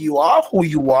 why you are who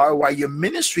you are, why your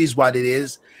ministry is what it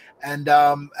is. And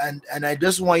I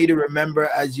just want you to remember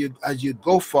as you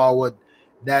go forward,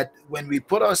 that when we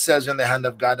put ourselves in the hand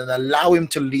of God and allow him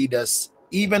to lead us,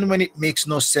 even when it makes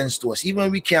no sense to us, even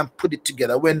when we can't put it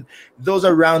together, when those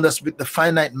around us with the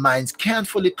finite minds can't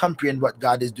fully comprehend what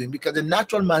God is doing, because the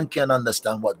natural man can't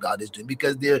understand what God is doing,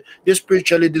 because they're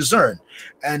spiritually discerned.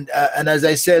 And as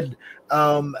I said,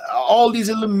 all these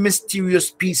little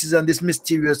mysterious pieces and this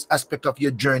mysterious aspect of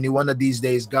your journey, one of these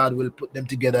days God will put them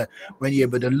together when you're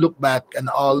able to look back and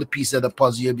all the pieces of the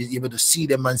puzzle, you'll be able to see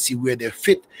them and see where they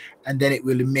fit, and then it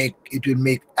will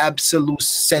make absolute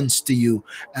sense to you.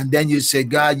 And then you say,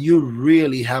 God, you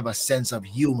really have a sense of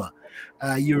humor.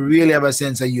 You really have a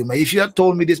sense of humor. If you had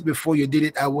told me this before you did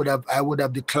it, I would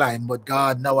have declined. But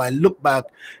God, now I look back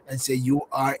and say, you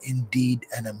are indeed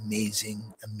an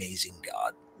amazing, amazing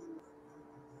God.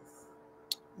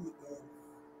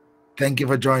 Thank you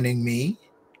for joining me,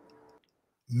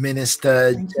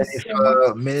 Minister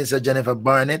Jennifer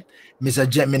Barnett, Minister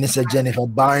Jennifer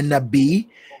Barnabie.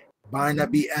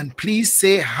 And please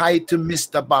say hi to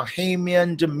Mr.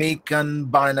 Bahamian Jamaican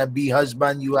Barnabie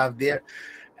husband you have there,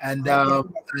 and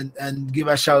give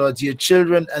a shout out to your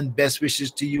children and best wishes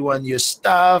to you and your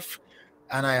staff.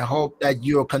 And I hope that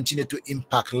you'll continue to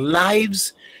impact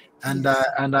lives, and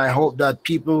I hope that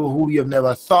people who you've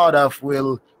never thought of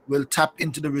will tap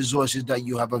into the resources that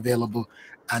you have available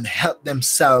and help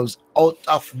themselves out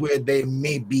of where they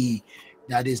may be,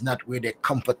 that is not where they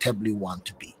comfortably want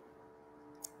to be.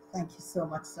 Thank you so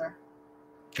much, sir.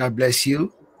 God bless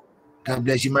you. God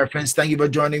bless you, my friends. Thank you for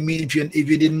joining me. If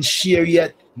you didn't share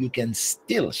yet, you can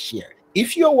still share.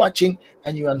 If you're watching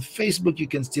and you're on Facebook, you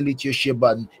can still hit your share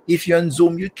button. If you're on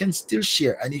Zoom, you can still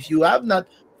share. And if you have not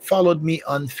followed me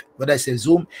on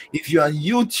Zoom, if you're on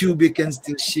YouTube, you can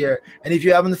still share. And if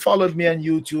you haven't followed me on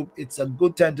YouTube, it's a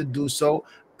good time to do so.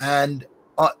 And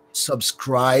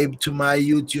subscribe to my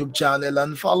YouTube channel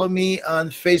and follow me on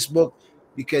Facebook,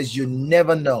 because you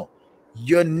never know.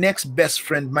 Your next best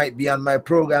friend might be on my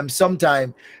program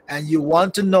sometime, and you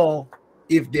want to know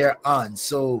if they're on.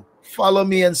 So follow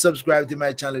me and subscribe to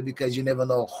my channel, because you never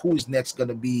know who's next going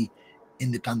to be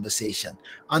in the conversation.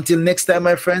 Until next time,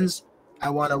 my friends, I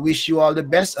want to wish you all the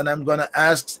best, and I'm going to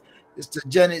ask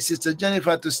Sister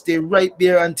Jennifer to stay right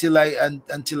there until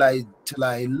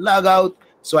I log out,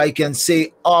 so I can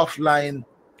say offline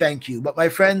thank you. But my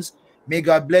friends, may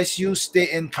God bless you.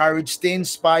 Stay encouraged, stay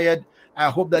inspired. I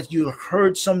hope that you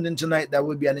heard something tonight that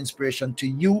will be an inspiration to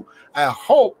you. I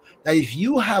hope that if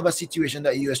you have a situation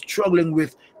that you're struggling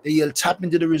with, that you'll tap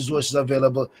into the resources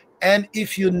available. And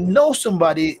if you know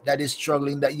somebody that is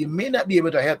struggling, that you may not be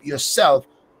able to help yourself,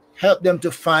 help them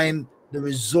to find the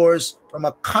resource from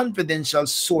a confidential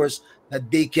source,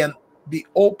 that they can be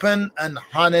open and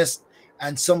honest,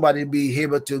 and somebody be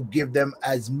able to give them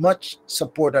as much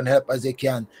support and help as they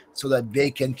can, so that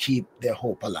they can keep their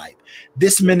hope alive.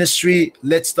 This ministry,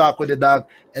 Let's Talk with the Dog,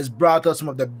 has brought us some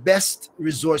of the best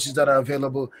resources that are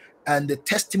available, and the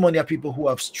testimony of people who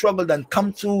have struggled and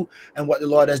come through, and what the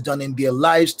Lord has done in their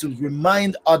lives, to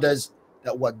remind others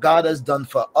that what God has done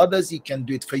for others, He can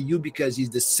do it for you, because He's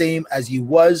the same as He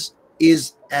was,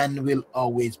 is, and will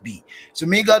always be. So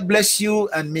may God bless you,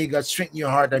 and may God strengthen your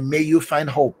heart, and may you find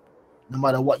hope no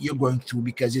matter what you're going through,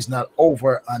 because it's not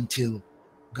over until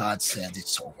God says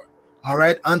it's over. All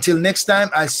right, until next time,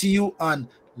 I'll see you on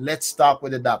Let's Talk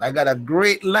with the Doc. I got a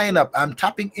great lineup. I'm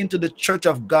tapping into the Church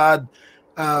of God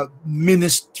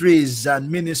ministries and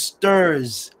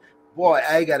ministers. Boy,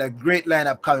 I got a great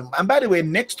lineup coming. And by the way,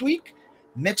 next week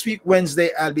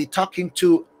Wednesday, I'll be talking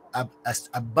to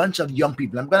a bunch of young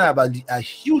people. I'm going to have a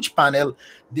huge panel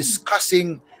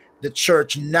discussing the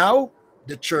church now,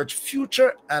 the church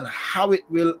future, and how it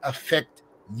will affect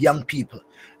young people.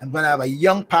 I'm going to have a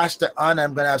young pastor on.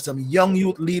 I'm going to have some young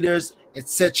youth leaders,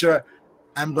 etc.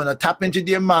 I'm going to tap into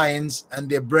their minds and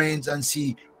their brains and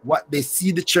see what they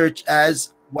see the church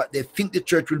as, what they think the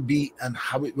church will be, and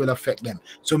how it will affect them.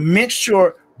 So make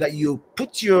sure that you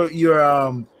put your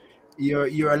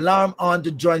alarm on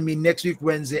to join me next week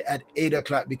Wednesday at 8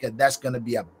 o'clock, because that's going to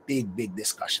be a big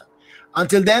discussion.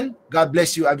 Until then, God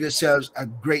bless you. Have yourselves a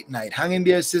great night. Hang in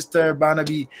there, Sister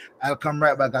Barnabie. I'll come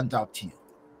right back and talk to you.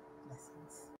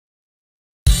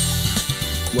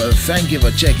 Well, thank you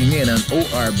for checking in on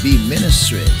ORB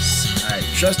Ministries. I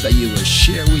trust that you will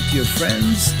share with your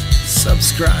friends,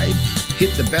 subscribe,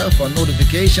 hit the bell for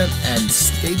notification, and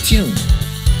stay tuned,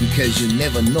 because you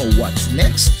never know what's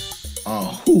next or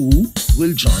who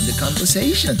will join the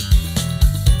conversation.